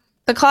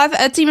 the cloth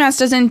Etsy mask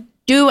doesn't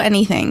do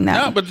anything.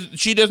 No, but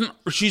she doesn't.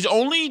 She's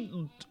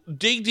only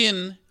digged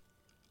in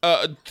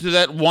to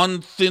that one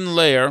thin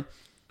layer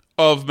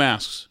of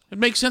masks. It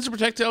makes sense to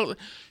protect.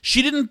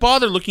 She didn't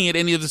bother looking at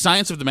any of the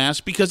science of the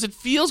mask because it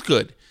feels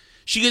good.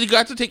 She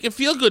got to take a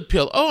feel-good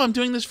pill. Oh, I'm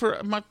doing this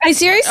for my. I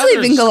seriously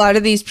think a lot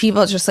of these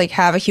people just like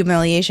have a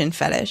humiliation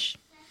fetish.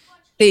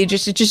 It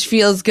just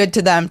feels good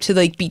to them to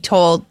like be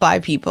told by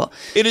people.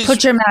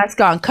 Put your mask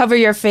on, cover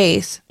your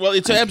face. Well,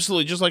 it's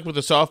absolutely just like with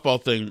the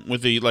softball thing.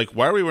 With the like,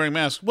 why are we wearing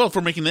masks? Well, if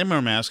we're making them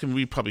wear masks, and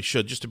we probably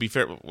should, just to be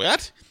fair.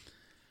 What?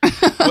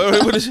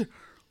 What is it?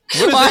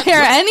 Why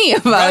are any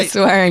of us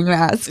wearing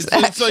masks?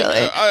 It's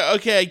like,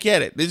 okay, I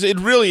get it. It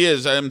really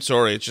is. I'm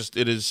sorry. It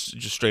is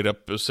just straight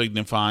up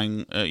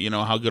signifying,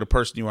 how good a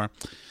person you are.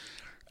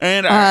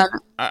 And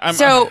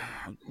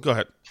go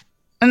ahead.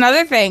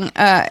 Another thing,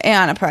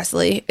 Ayanna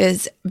Pressley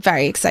is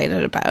very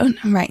excited about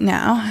right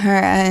now. Her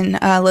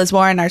and Liz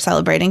Warren are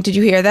celebrating. Did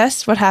you hear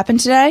this? What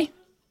happened today?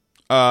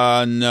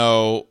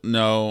 No.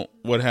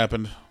 What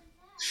happened?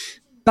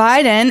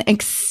 Biden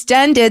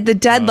extended the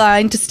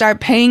deadline to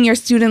start paying your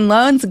student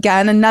loans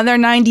again another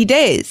 90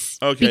 days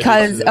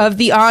because of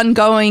the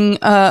ongoing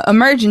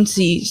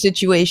emergency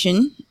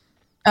situation.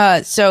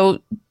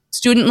 So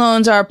student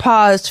loans are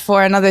paused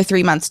for another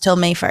 3 months till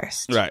May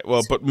 1st. Right.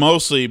 Well, but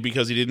mostly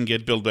because he didn't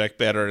get Build Back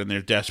Better, and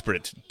they're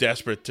desperate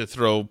to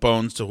throw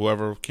bones to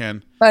whoever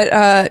can. But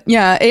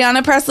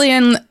Ayanna Pressley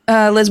and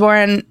Liz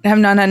Warren have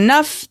not had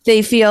enough.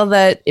 They feel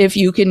that if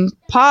you can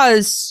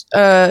pause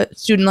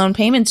student loan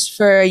payments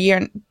for a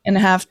year and a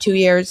half, 2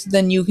 years,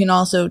 then you can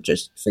also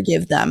just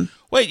forgive them.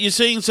 Wait, you're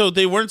saying so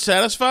they weren't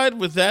satisfied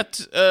with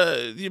that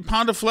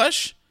pound of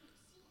flesh?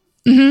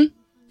 Mm-hmm.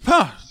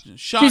 Huh.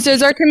 Shocking. She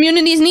says our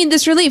communities need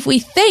this relief. We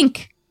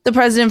think the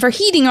president for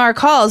heeding our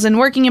calls and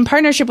working in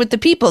partnership with the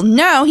people.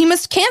 Now he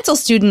must cancel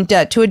student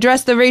debt to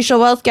address the racial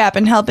wealth gap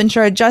and help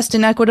ensure a just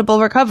and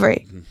equitable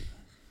recovery.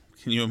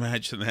 Can you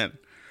imagine that?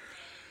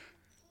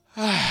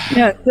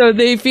 Yeah, so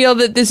they feel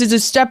that this is a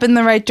step in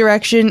the right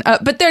direction,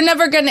 but they're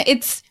never gonna.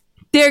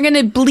 They're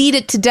gonna bleed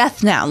it to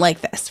death now,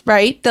 like this,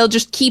 right? They'll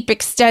just keep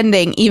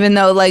extending, even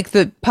though like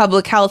the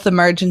public health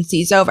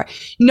emergency is over.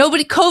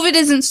 COVID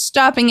isn't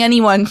stopping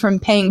anyone from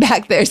paying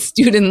back their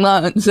student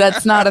loans.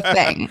 That's not a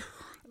thing.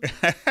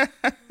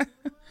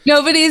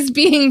 Nobody's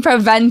being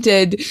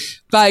prevented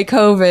by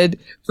COVID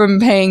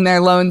from paying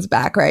their loans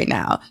back right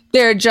now.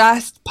 They're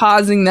just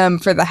pausing them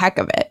for the heck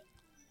of it.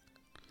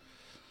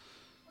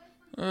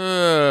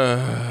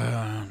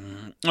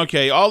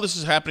 Okay, all this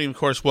is happening, of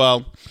course,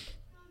 while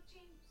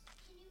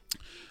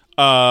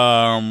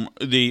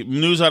the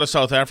news out of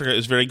South Africa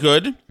is very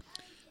good.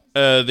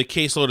 The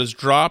caseload has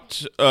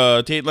dropped.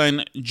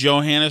 Dateline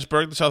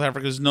Johannesburg, South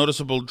Africa's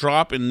noticeable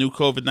drop in new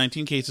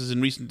COVID-19 cases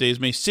in recent days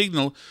may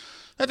signal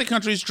that the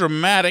country's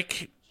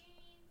dramatic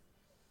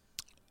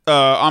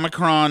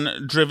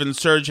Omicron-driven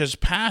surge has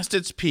passed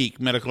its peak,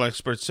 medical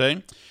experts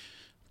say.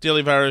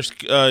 Daily virus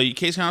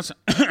case counts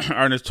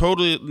are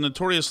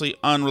notoriously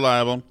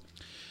unreliable,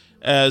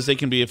 as they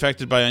can be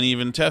affected by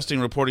uneven testing,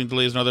 reporting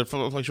delays, and other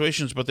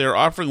fluctuations, but they are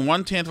offering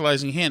one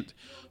tantalizing hint,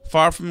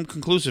 far from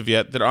conclusive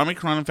yet, that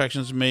Omicron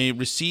infections may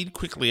recede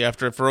quickly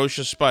after a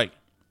ferocious spike.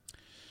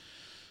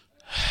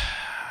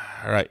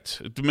 All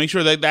right. To make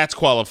sure that that's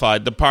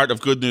qualified, the part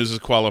of good news is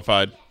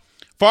qualified.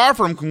 Far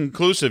from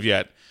conclusive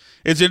yet.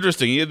 It's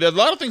interesting. A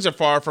lot of things are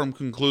far from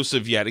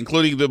conclusive yet,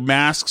 including the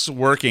masks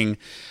working,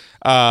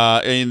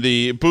 and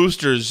the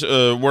boosters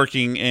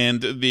working,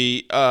 and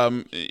the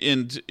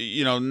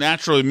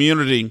natural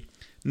immunity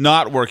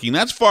not working.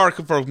 That's far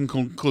from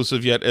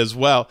conclusive yet as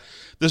well.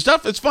 The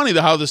stuff, it's funny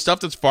how the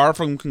stuff that's far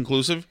from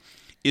conclusive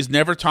is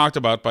never talked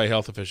about by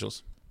health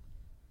officials.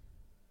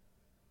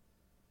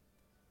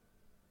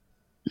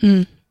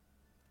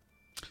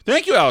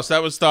 Thank you, Alice.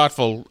 That was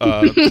thoughtful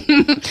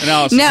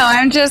analysis. No,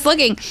 I'm just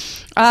looking.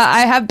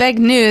 I have big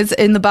news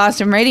in the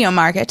Boston radio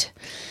market.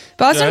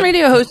 Boston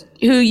radio host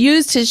who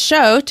used his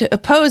show to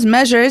oppose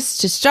measures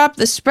to stop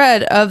the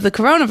spread of the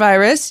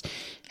coronavirus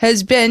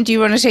has been, do you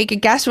want to take a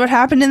guess what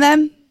happened to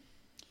them?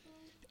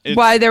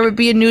 Why there would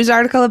be a news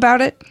article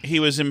about it? He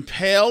was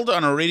impaled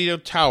on a radio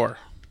tower.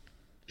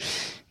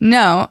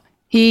 No,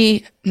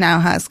 he now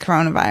has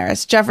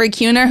coronavirus. Jeffrey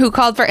Kuhner, who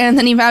called for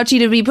Anthony Fauci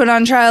to be put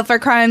on trial for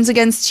crimes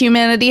against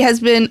humanity, has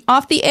been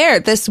off the air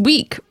this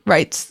week,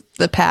 writes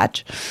the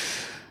Patch.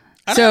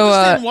 I don't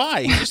understand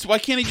why. Why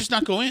can't he just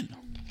not go in?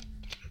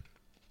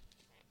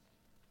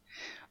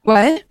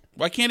 What?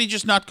 Why can't he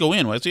just not go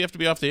in? Why does he have to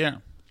be off the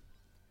air?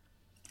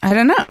 I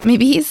don't know.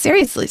 Maybe he's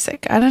seriously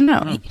sick. I don't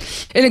know.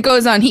 And it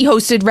goes on. He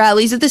hosted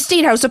rallies at the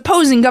State House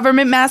opposing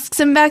government masks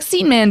and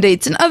vaccine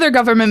mandates and other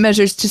government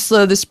measures to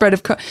slow the spread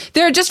of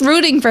They're just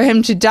rooting for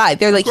him to die.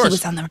 They're like, he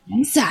was on the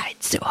wrong side.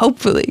 So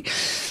hopefully.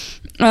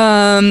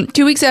 2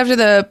 weeks after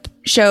the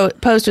show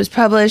post was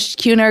published,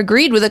 Kuhner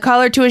agreed with a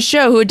caller to his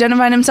show who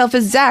identified himself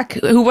as Zach,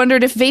 who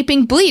wondered if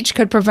vaping bleach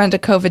could prevent a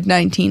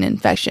COVID-19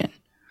 infection.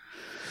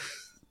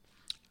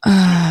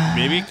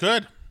 Maybe it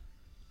could.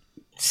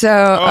 So,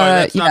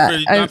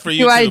 not for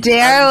you. Do I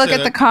dare look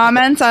at the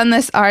comments on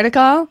this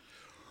article?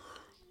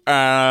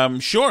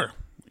 Sure.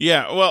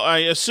 Yeah. Well, I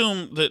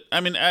assume that. I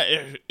mean,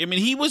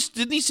 he was.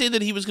 Didn't he say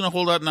that he was going to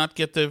hold out and not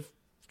get the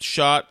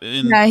shot?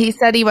 Yeah, he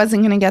said he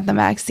wasn't going to get the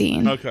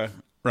vaccine. Okay.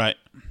 Right.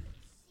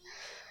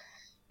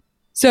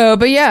 So,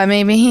 but yeah,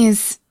 maybe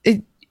he's.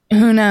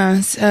 Who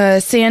knows?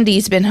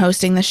 Sandy's been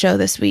hosting the show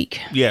this week.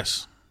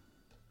 Yes.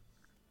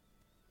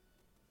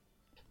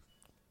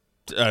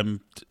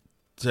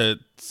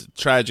 It's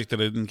tragic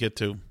that I didn't get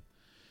to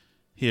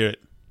hear it.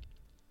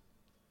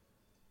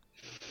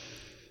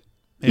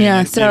 Maybe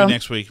maybe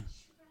next week.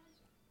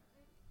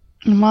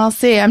 We'll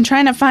see. I'm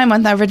trying to find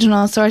what the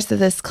original source of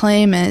this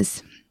claim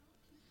is.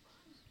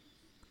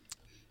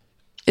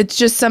 It's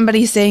just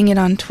somebody saying it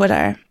on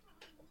Twitter.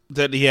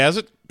 That he has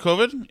it,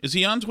 COVID? Is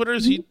he on Twitter?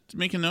 Is he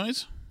making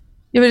noise?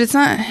 Yeah, but it's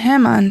not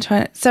him on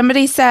Twitter.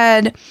 Somebody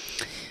said,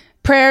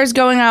 prayers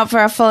going out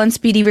for a full and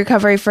speedy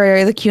recovery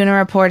for the Kuhner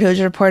report, who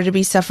is reported to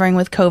be suffering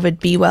with COVID.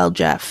 Be well,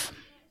 Jeff.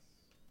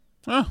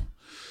 Oh.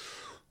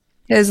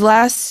 His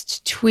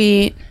last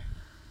tweet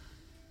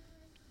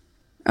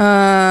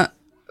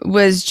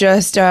was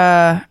just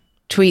a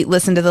tweet,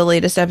 listen to the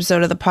latest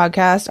episode of the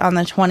podcast on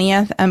the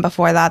 20th. And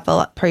before that,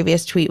 the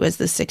previous tweet was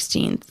the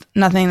 16th.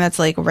 Nothing that's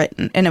like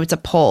written. And it was a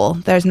poll.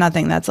 There's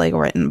nothing that's like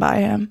written by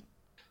him.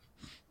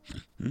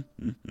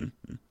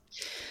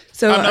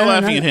 So I'm not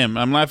laughing at him.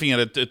 I'm laughing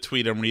at a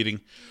tweet I'm reading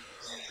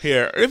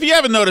here. If you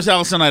haven't noticed,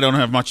 Alice and I don't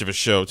have much of a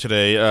show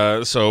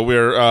today, so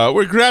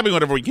we're grabbing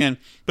whatever we can.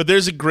 But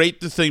there's a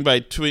great thing by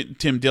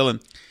Tim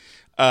Dillon,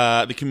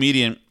 the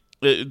comedian.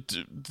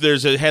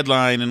 There's a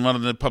headline in one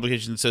of the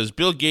publications that says,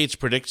 Bill Gates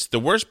predicts the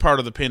worst part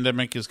of the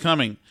pandemic is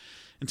coming.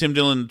 And Tim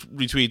Dillon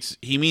retweets,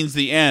 he means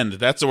the end.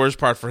 That's the worst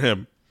part for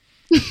him.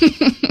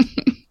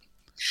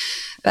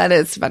 That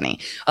is funny.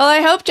 Well,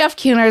 I hope Jeff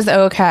Kuhner's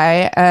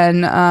okay.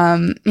 And,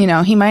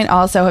 he might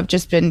also have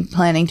just been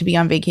planning to be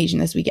on vacation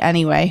this week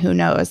anyway. Who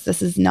knows?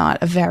 This is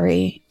not a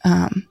very,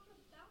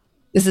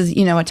 this is,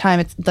 a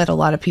time that a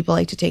lot of people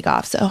like to take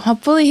off. So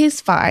hopefully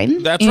he's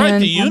fine. That's right.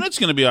 The unit's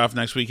going to be off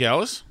next week,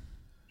 Alice.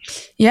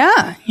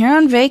 Yeah, you're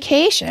on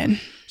vacation.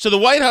 So the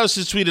White House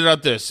has tweeted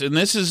out this, and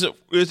this is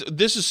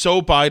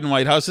so Biden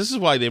White House. This is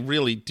why they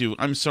really do.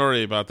 I'm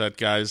sorry about that,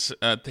 guys.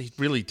 They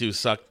really do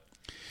suck.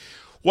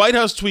 White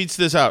House tweets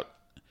this out.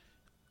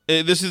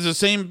 This is the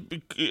same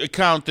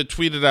account that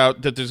tweeted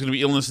out that there's going to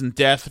be illness and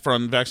death for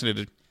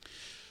unvaccinated.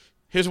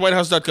 Here's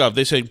whitehouse.gov.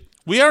 They say,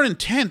 "We are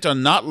intent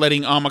on not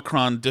letting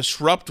Omicron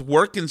disrupt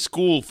work and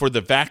school for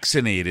the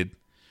vaccinated.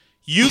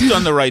 You've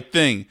done the right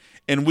thing,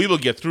 and we will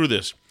get through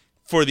this.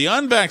 For the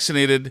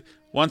unvaccinated,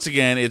 once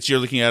again, you're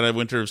looking at a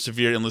winter of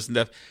severe illness and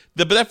death."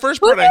 But that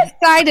first part, who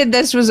decided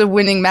this was a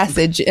winning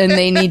message, and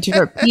they need to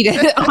repeat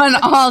it on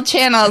all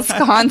channels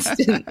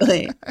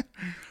constantly?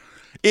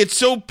 It's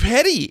so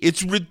petty.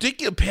 It's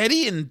ridiculous,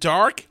 petty and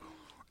dark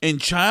and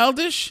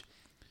childish.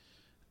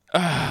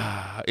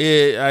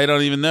 I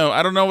don't even know.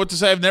 I don't know what to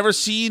say. I've never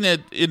seen it.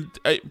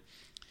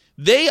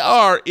 They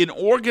are an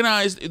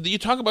organized. You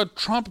talk about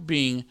Trump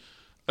being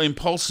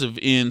impulsive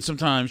and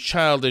sometimes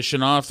childish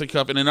and off the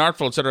cuff and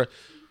inartful, etc.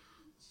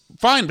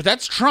 Fine, but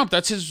that's Trump.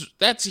 He's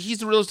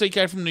the real estate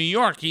guy from New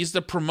York. He's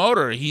the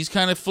promoter. He's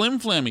kind of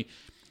flim-flammy.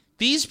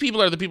 These people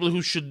are the people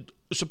who should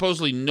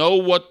supposedly know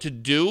what to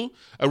do,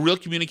 a real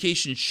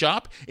communication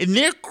shop, and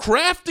they're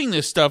crafting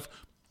this stuff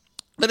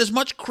that is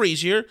much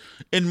crazier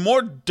and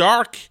more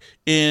dark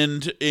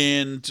and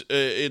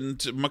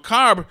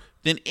macabre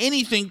than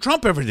anything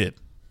Trump ever did.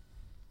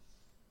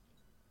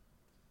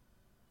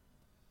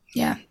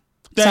 Yeah.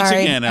 Thanks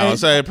again,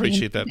 Alice. I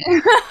appreciate that.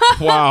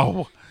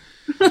 Wow.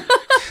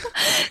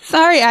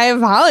 Sorry, I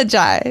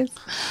apologize.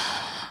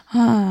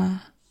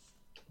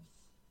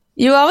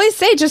 You always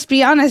say, just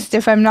be honest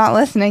if I'm not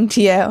listening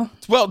to you.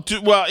 Well,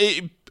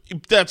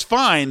 that's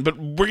fine, but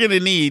we're going to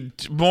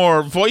need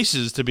more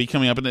voices to be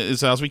coming up in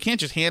this house. We can't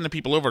just hand the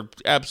people over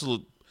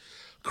absolute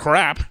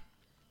crap.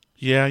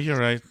 Yeah, you're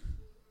right.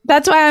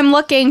 That's why I'm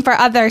looking for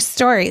other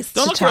stories.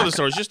 Don't look for other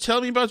stories. Just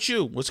tell me about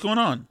you. What's going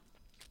on?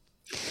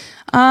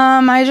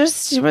 I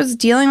just was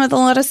dealing with a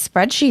lot of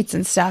spreadsheets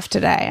and stuff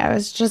today. I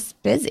was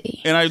just busy.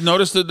 And I've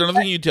noticed that another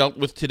thing you dealt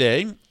with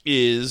today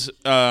is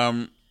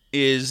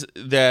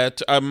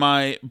that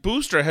my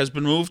booster has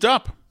been moved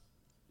up.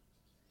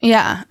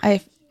 Yeah,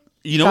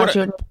 you know what? You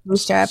had a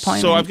booster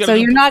appointment. So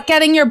you're not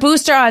getting your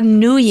booster on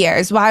New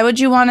Year's. Why would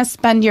you want to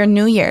spend your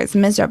New Year's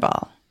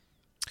miserable?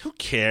 Who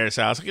cares,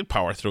 Alice? I can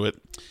power through it.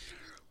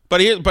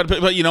 But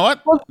you know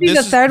what? Well,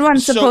 the third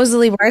one's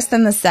supposedly worse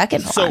than the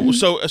second one.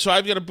 So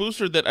I've got a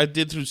booster that I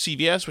did through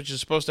CVS, which is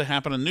supposed to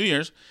happen on New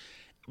Year's.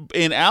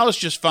 And Alice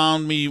just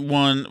found me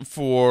one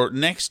for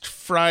next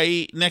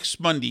Monday. This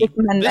Monday.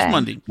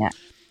 Yeah.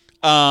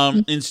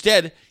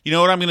 Instead, you know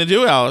what I'm going to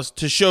do, Alice,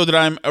 to show that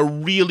I'm a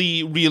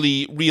really,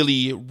 really,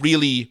 really,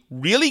 really,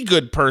 really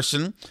good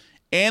person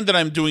and that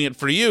I'm doing it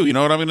for you. You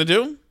know what I'm going to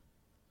do?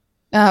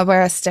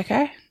 Wear a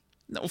sticker?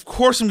 No, of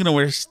course I'm going to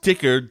wear a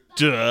sticker,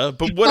 duh.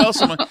 But what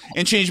else am I?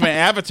 And change my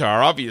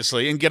avatar,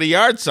 obviously, and get a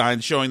yard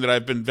sign showing that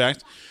I've been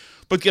vaxxed.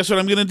 But guess what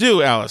I'm going to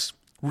do, Alice?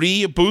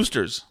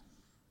 Boosters.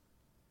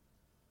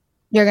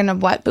 You're going to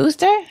what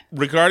booster?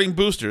 Regarding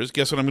boosters,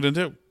 guess what I'm going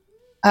to do?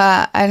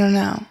 I don't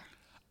know.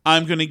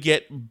 I'm going to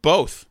get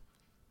both.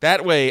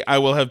 That way I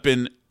will have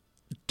been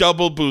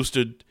double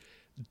boosted,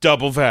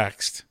 double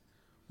vaxxed.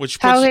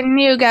 How can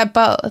you get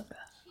both?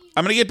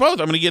 I'm going to get both.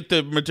 I'm going to get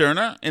the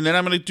Moderna, and then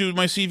I'm going to do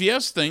my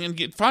CVS thing and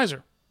get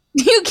Pfizer.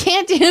 You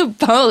can't do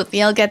both.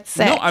 You'll get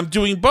sick. No, I'm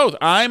doing both.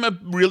 I'm a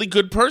really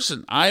good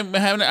person. I'm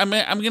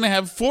going to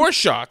have 4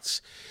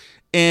 shots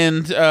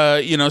and,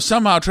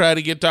 somehow try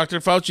to get Dr.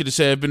 Fauci to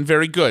say I've been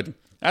very good.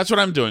 That's what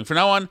I'm doing. From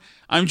now on,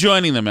 I'm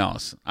joining them,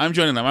 Alice. I'm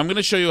joining them. I'm going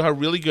to show you how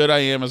really good I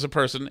am as a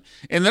person,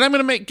 and then I'm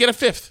going to get a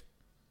 5th.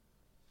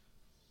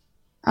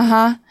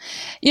 Uh-huh.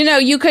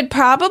 You could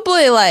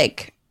probably,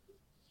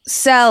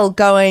 sell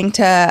going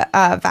to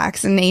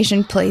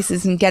vaccination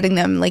places and getting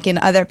them, in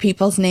other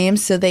people's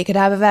names so they could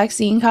have a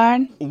vaccine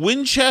card.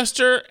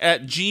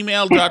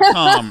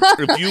 Winchester@gmail.com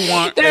if you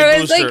want there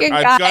a was, booster. a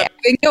guy, I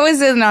think it was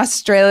in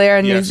Australia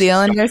or New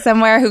Zealand or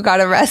somewhere, who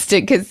got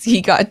arrested because he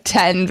got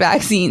 10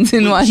 vaccines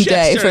in one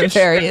day for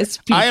various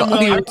people. I am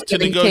willing to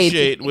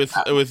negotiate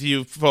with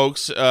you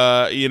folks.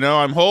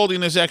 I'm holding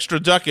this extra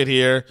ducat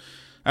here.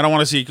 I don't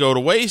want to see it go to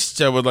waste.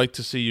 I would like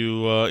to see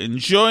you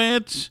enjoy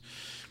it.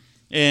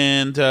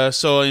 And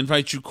so I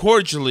invite you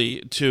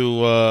cordially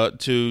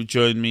to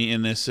join me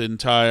in this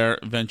entire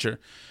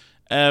venture.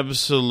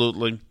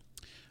 Absolutely.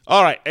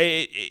 All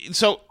right.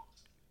 So,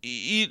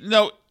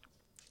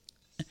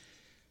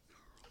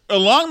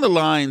 along the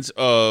lines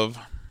of,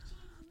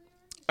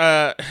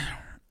 I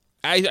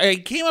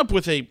came up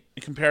with a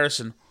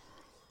comparison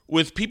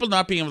with people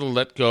not being able to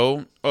let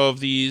go of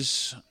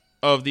these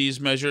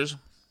measures.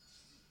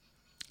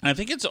 I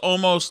think it's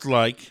almost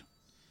like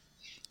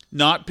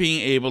not being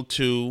able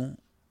to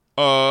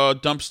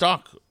dump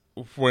stock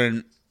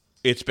when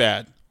it's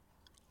bad.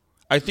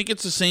 I think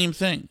it's the same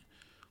thing.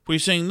 Where you're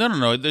saying,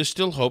 no, there's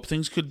still hope.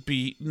 Things could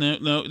be,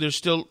 no, there's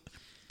still,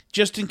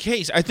 just in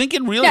case. I think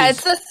it really is.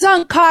 It's the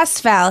sunk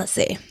cost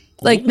fallacy.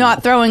 Like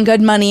not throwing good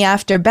money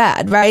after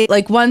bad, right?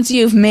 Like once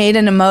you've made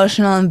an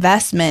emotional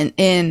investment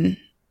in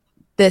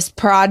this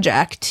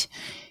project,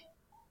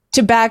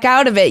 to back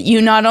out of it,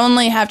 you not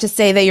only have to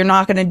say that you're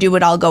not going to do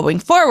it all going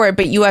forward,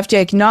 but you have to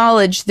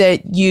acknowledge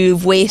that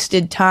you've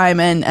wasted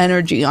time and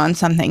energy on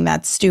something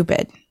that's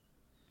stupid.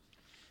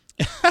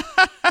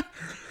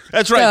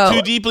 That's right.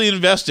 Too deeply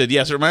invested.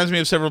 Yes, it reminds me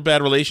of several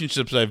bad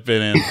relationships I've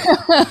been in.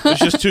 It's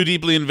just too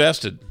deeply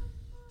invested.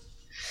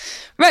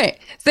 Right.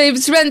 They've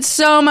spent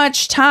so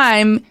much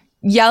time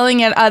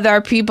yelling at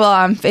other people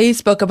on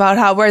Facebook about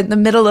how we're in the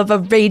middle of a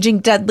raging,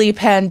 deadly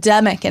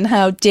pandemic and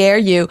how dare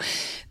you,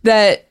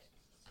 that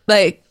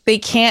like they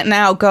can't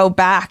now go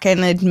back and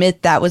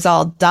admit that was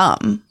all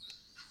dumb.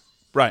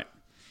 Right.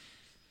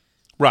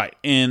 Right.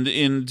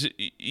 And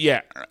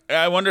yeah,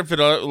 I wonder if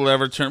it'll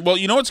ever turn. Well,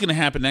 you know what's going to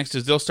happen next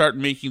is the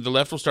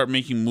left will start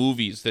making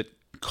movies that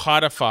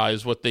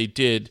codifies what they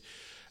did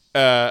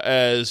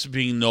as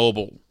being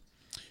noble.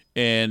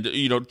 And,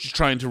 just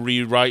trying to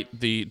rewrite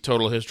the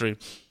total history.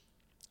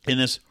 And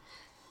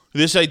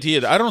this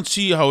idea that I don't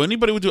see how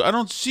anybody would do. I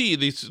don't see.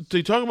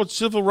 They talk about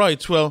civil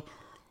rights. Well,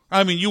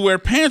 I mean, you wear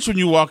pants when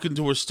you walk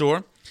into a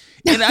store.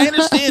 And I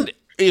understand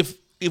if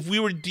we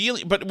were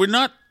dealing, but we're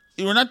not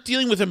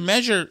dealing with a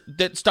measure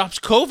that stops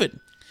COVID.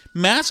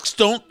 Masks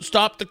don't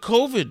stop the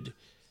COVID.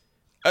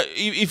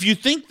 If you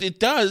think it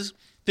does,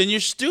 then you're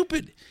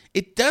stupid.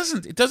 It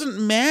doesn't. It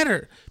doesn't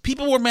matter.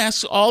 People wore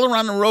masks all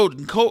around the road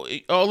and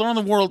all around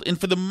the world, and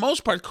for the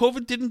most part,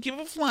 COVID didn't give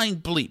a flying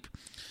bleep.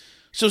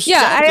 So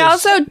yeah, I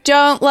also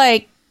don't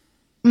like.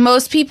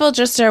 Most people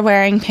just are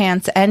wearing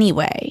pants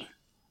anyway.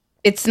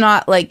 It's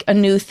not like a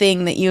new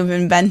thing that you've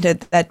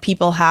invented that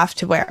people have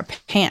to wear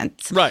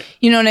pants. Right.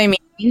 You know what I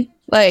mean?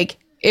 Like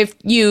if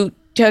you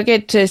took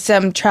it to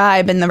some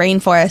tribe in the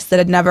rainforest that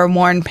had never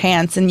worn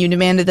pants and you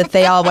demanded that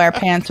they all wear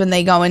pants when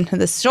they go into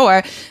the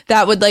store,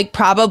 that would like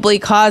probably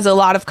cause a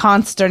lot of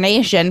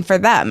consternation for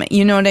them.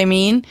 You know what I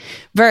mean?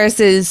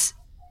 Versus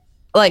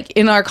like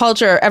in our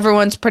culture,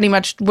 everyone's pretty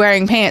much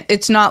wearing pants.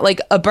 It's not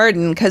like a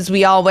burden because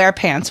we all wear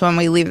pants when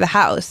we leave the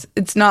house.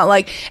 It's not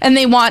like, and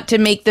they want to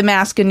make the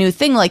mask a new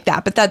thing like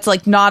that, but that's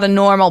like not a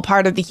normal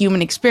part of the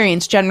human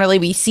experience. Generally,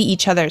 we see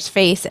each other's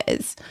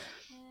faces.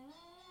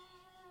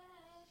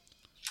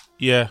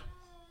 Yeah.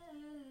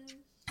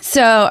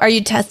 So, are you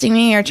testing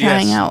me or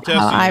trying out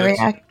how I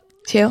react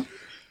to?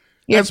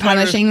 You're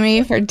punishing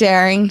me for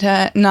daring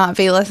to not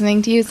be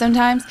listening to you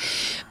sometimes.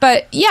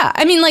 But yeah,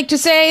 I mean, like to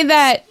say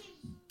that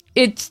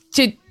it's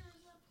to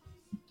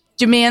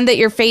demand that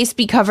your face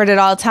be covered at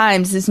all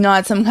times is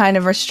not some kind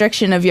of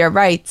restriction of your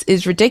rights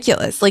is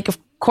ridiculous. Like, of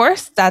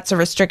course, that's a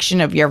restriction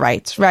of your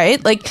rights,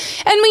 right? Like,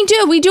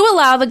 and we do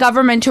allow the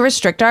government to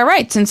restrict our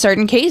rights in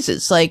certain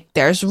cases. Like,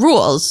 there's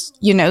rules.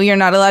 You're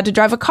not allowed to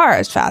drive a car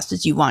as fast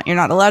as you want. You're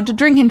not allowed to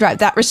drink and drive.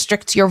 That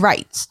restricts your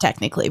rights,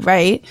 technically,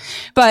 right?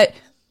 But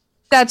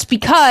that's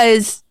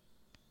because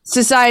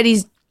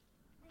society's,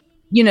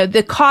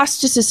 the cost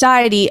to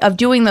society of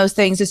doing those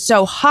things is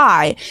so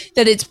high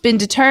that it's been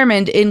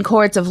determined in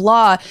courts of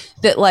law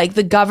that, like,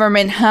 the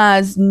government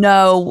has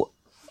no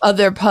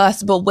other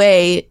possible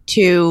way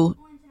to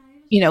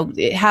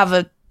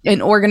have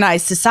an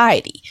organized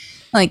society.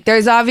 Like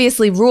there's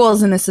obviously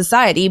rules in a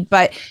society,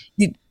 but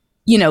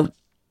the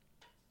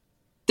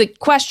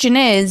question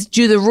is,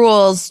 do the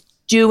rules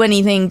do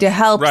anything to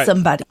help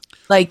somebody?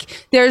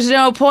 Like there's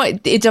no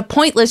point. It's a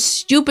pointless,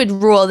 stupid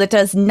rule that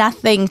does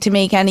nothing to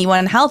make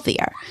anyone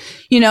healthier.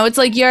 It's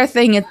like your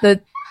thing at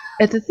the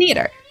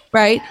theater,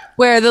 right?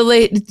 Where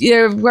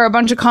there were a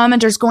bunch of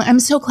commenters going, I'm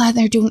so glad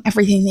they're doing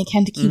everything they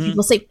can to keep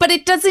people safe, but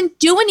it doesn't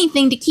do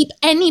anything to keep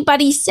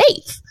anybody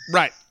safe.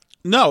 Right.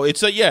 No,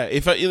 it's there's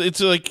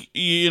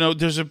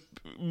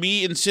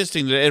me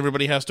insisting that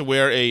everybody has to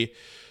wear a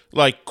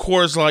like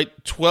Coors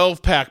Light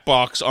 12-pack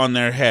box on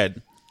their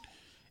head.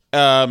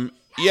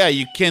 Yeah,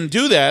 you can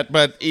do that,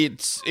 but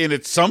it's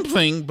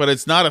something, but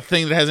it's not a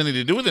thing that has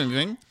anything to do with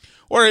anything.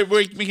 Or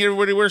make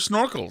everybody wear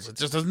snorkels. It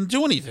just doesn't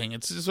do anything.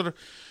 It's just sort of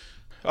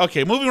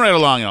okay. Moving right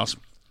along, else.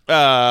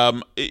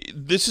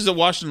 This is a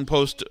Washington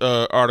Post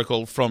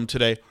article from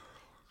today.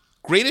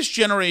 Greatest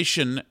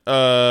Generation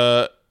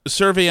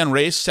survey on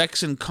race,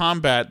 sex, and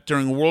combat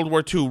during World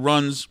War II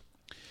runs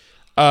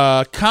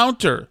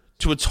counter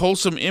to its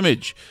wholesome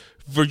image.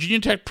 Virginia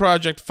Tech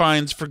Project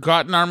finds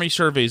forgotten Army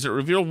surveys that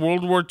reveal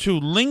World War II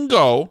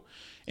lingo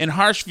and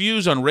harsh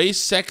views on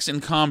race, sex,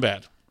 and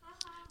combat.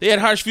 They had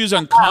harsh views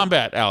on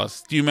combat,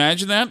 Alice. Do you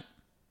imagine that?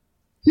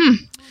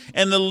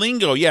 And the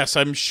lingo, yes,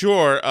 I'm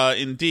sure,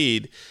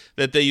 indeed,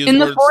 that they use in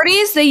words. the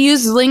 40s. They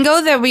used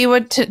lingo that we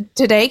would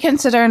today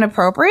consider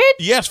inappropriate.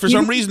 Yes, for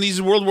some reason,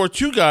 these World War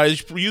II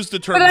guys used the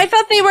term. But I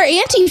thought they were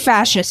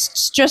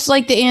anti-fascists, just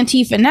like the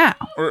Antifa now.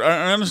 Or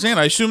I understand.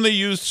 I assume they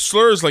used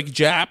slurs like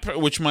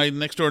Jap, which my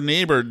next door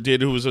neighbor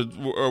did, who was a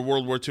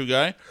World War II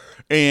guy,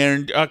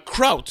 and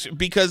Kraut,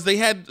 because they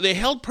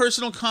held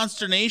personal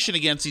consternation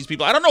against these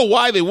people. I don't know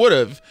why they would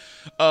have,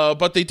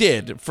 but they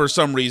did for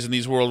some reason.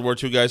 These World War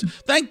II guys.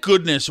 Thank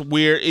goodness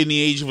we're in the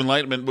age of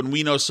enlightenment when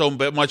we know so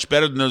much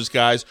better than those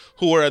guys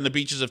who were on the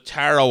beaches of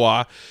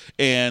Tarawa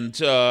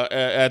and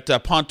at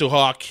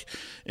Pontohawk.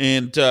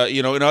 And,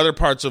 in other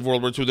parts of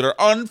World War II that are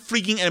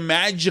unfreaking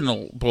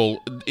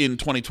imaginable in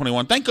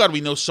 2021. Thank God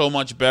we know so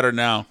much better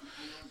now.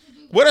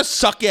 What a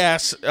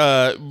suck-ass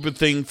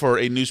thing for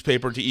a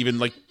newspaper to even,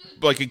 like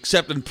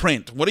accept and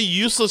print. What a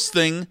useless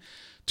thing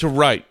to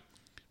write.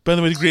 By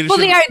the way, the greatest... Well,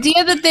 the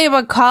idea that they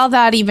would call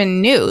that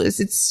even news,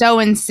 it's so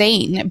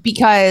insane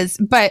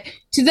but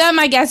to them,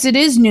 I guess it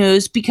is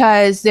news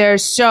because they're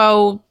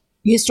so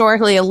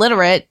historically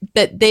illiterate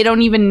that they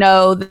don't even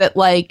know that,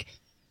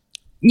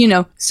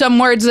 some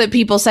words that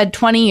people said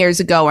 20 years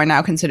ago are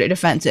now considered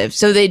offensive.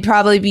 So they'd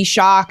probably be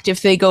shocked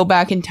if they go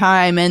back in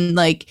time and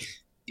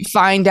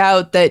find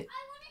out that,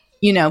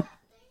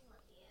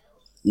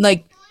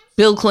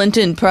 Bill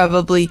Clinton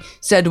probably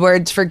said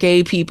words for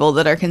gay people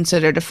that are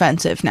considered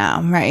offensive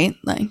now, right?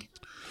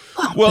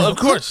 Of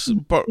course.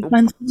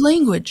 Offensive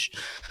language.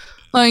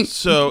 Probably.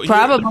 So, in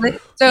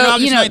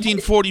August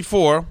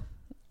 1944,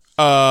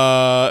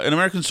 an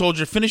American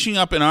soldier finishing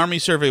up an army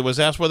survey was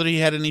asked whether he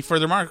had any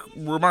further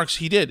remarks.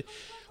 He did.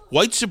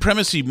 White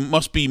supremacy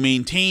must be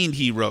maintained,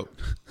 he wrote.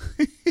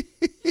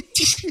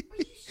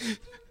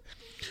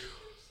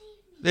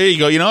 There you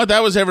go. You know what?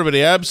 That was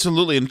everybody.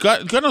 Absolutely. And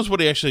God knows what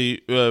he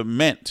actually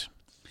meant.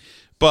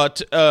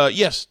 But,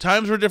 yes,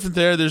 times were different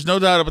there. There's no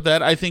doubt about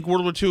that. I think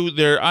World War II,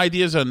 their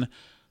ideas on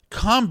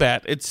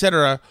combat,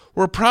 etc.,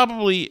 were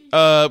probably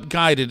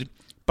guided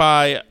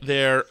by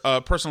their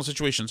personal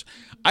situations.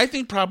 I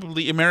think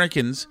probably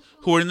Americans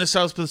who were in the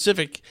South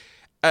Pacific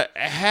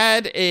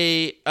had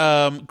a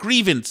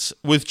grievance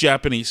with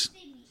Japanese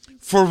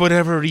for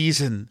whatever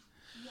reason.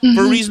 Mm-hmm.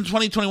 For a reason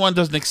 2021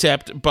 doesn't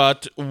accept,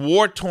 but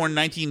war-torn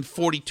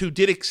 1942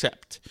 did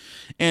accept,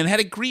 and had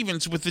a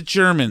grievance with the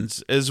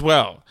Germans as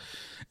well.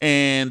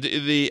 And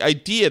the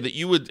idea that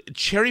you would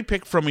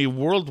cherry-pick from a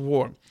world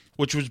war,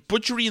 which was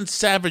butchery and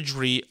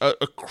savagery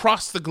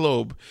across the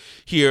globe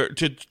here,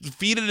 to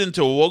feed it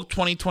into a woke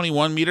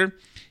 2021 meter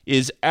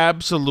is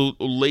absolute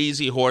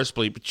lazy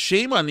horseplay. But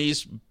shame on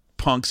these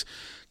punks.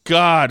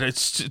 God,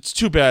 it's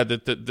too bad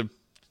that the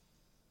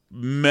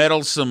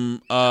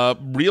meddlesome,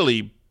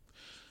 really,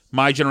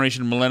 my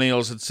generation,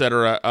 millennials,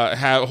 etc.,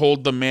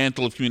 hold the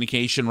mantle of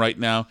communication right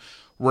now,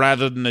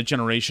 rather than a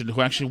generation who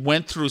actually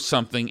went through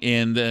something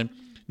and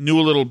knew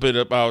a little bit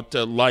about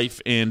life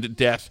and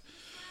death.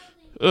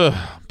 Ugh,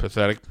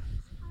 pathetic.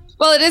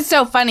 Well, it is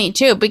so funny,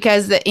 too,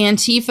 because the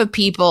Antifa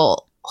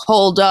people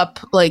hold up,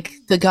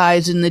 the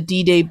guys in the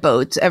D-Day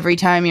boats every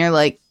time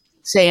you're,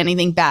 say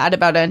anything bad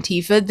about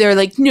Antifa. They're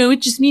like, no,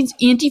 it just means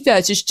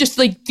anti-fascist, just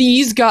like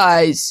these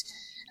guys.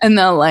 And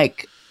they'll,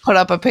 put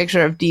up a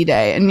picture of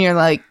D-Day, and you're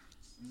like,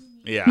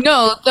 yeah.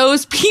 No,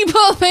 those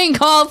people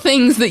think all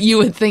things that you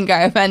would think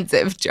are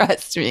offensive.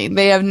 Trust me.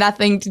 They have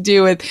nothing to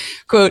do with,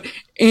 quote,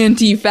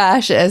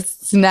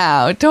 anti-fascists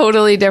now.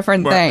 Totally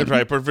different thing. That's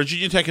right. But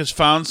Virginia Tech has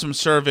found some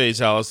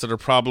surveys, Alice, that are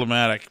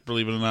problematic,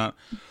 believe it or not.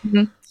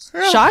 Mm-hmm.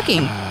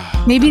 Shocking.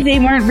 Maybe they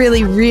weren't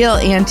really real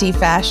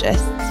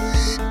anti-fascists.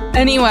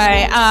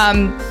 Anyway, you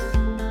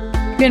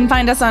can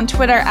find us on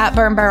Twitter at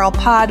Burn Barrel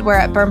Pod. We're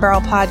at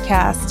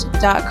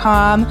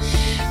burnbarrelpodcast.com.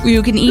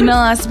 You can email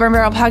us,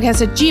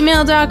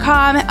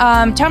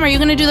 burnbarrelpodcast@gmail.com. Tom, are you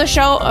going to do the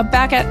show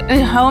back at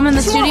home in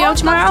the studio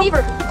tomorrow?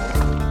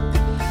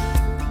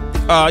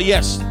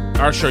 Yes.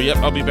 Our show. Yep,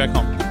 I'll be back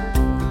home.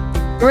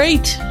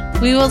 Great.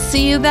 We will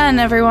see you then,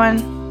 everyone.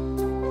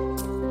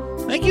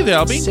 Thank you,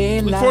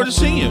 Albie. Look forward to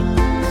seeing you.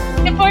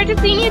 Look forward to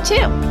seeing you,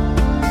 too.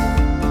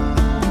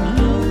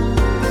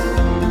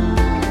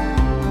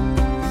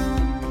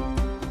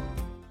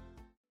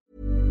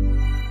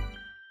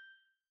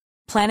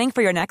 Planning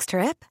for your next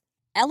trip?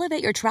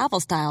 Elevate your travel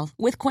style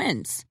with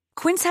Quince.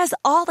 Quince has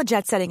all the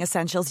jet-setting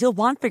essentials you'll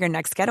want for your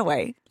next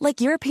getaway,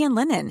 like European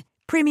linen,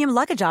 premium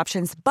luggage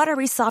options,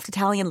 buttery soft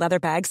Italian leather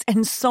bags,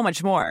 and so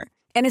much more.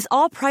 And is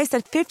all priced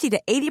at 50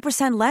 to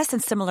 80% less than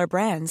similar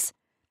brands.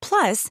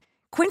 Plus,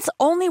 Quince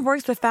only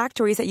works with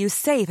factories that use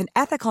safe and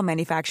ethical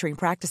manufacturing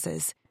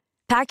practices.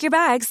 Pack your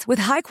bags with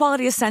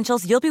high-quality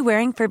essentials you'll be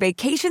wearing for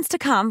vacations to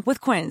come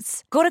with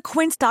Quince. Go to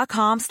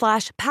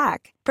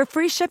quince.com/pack for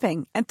free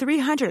shipping and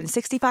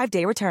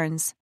 365-day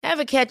returns.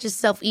 Ever catch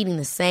yourself eating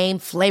the same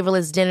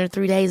flavorless dinner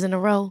 3 days in a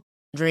row?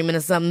 Dreaming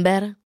of something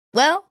better?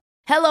 Well,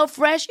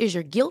 HelloFresh is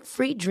your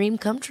guilt-free dream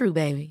come true,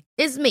 baby.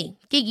 It's me,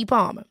 Keke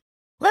Palmer.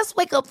 Let's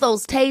wake up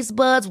those taste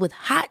buds with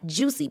hot,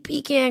 juicy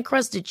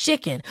pecan-crusted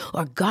chicken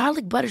or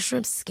garlic butter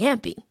shrimp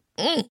scampi.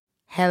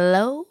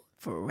 Hello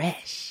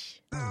Fresh.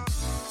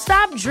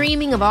 Stop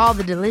dreaming of all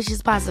the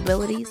delicious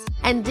possibilities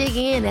and dig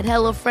in at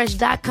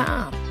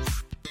HelloFresh.com.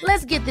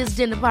 Let's get this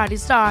dinner party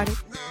started.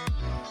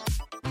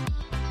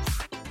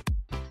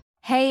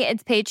 Hey,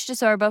 it's Paige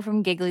DeSorbo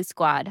from Giggly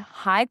Squad.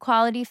 High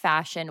quality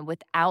fashion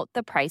without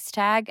the price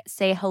tag.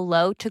 Say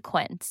hello to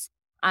Quince.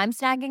 I'm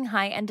snagging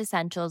high-end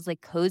essentials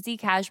like cozy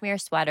cashmere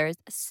sweaters,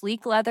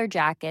 sleek leather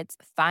jackets,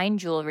 fine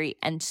jewelry,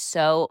 and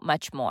so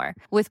much more.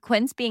 With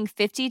Quince being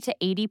 50 to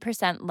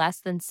 80%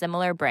 less than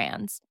similar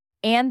brands.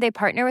 And they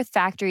partner with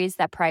factories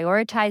that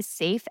prioritize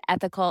safe,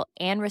 ethical,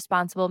 and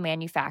responsible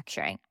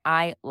manufacturing.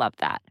 I love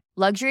that.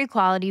 Luxury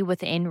quality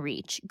within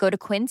reach. Go to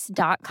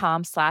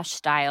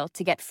quince.com/style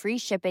to get free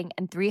shipping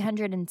and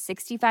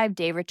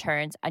 365-day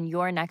returns on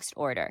your next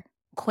order.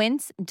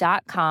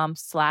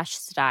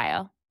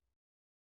 Quince.com/style.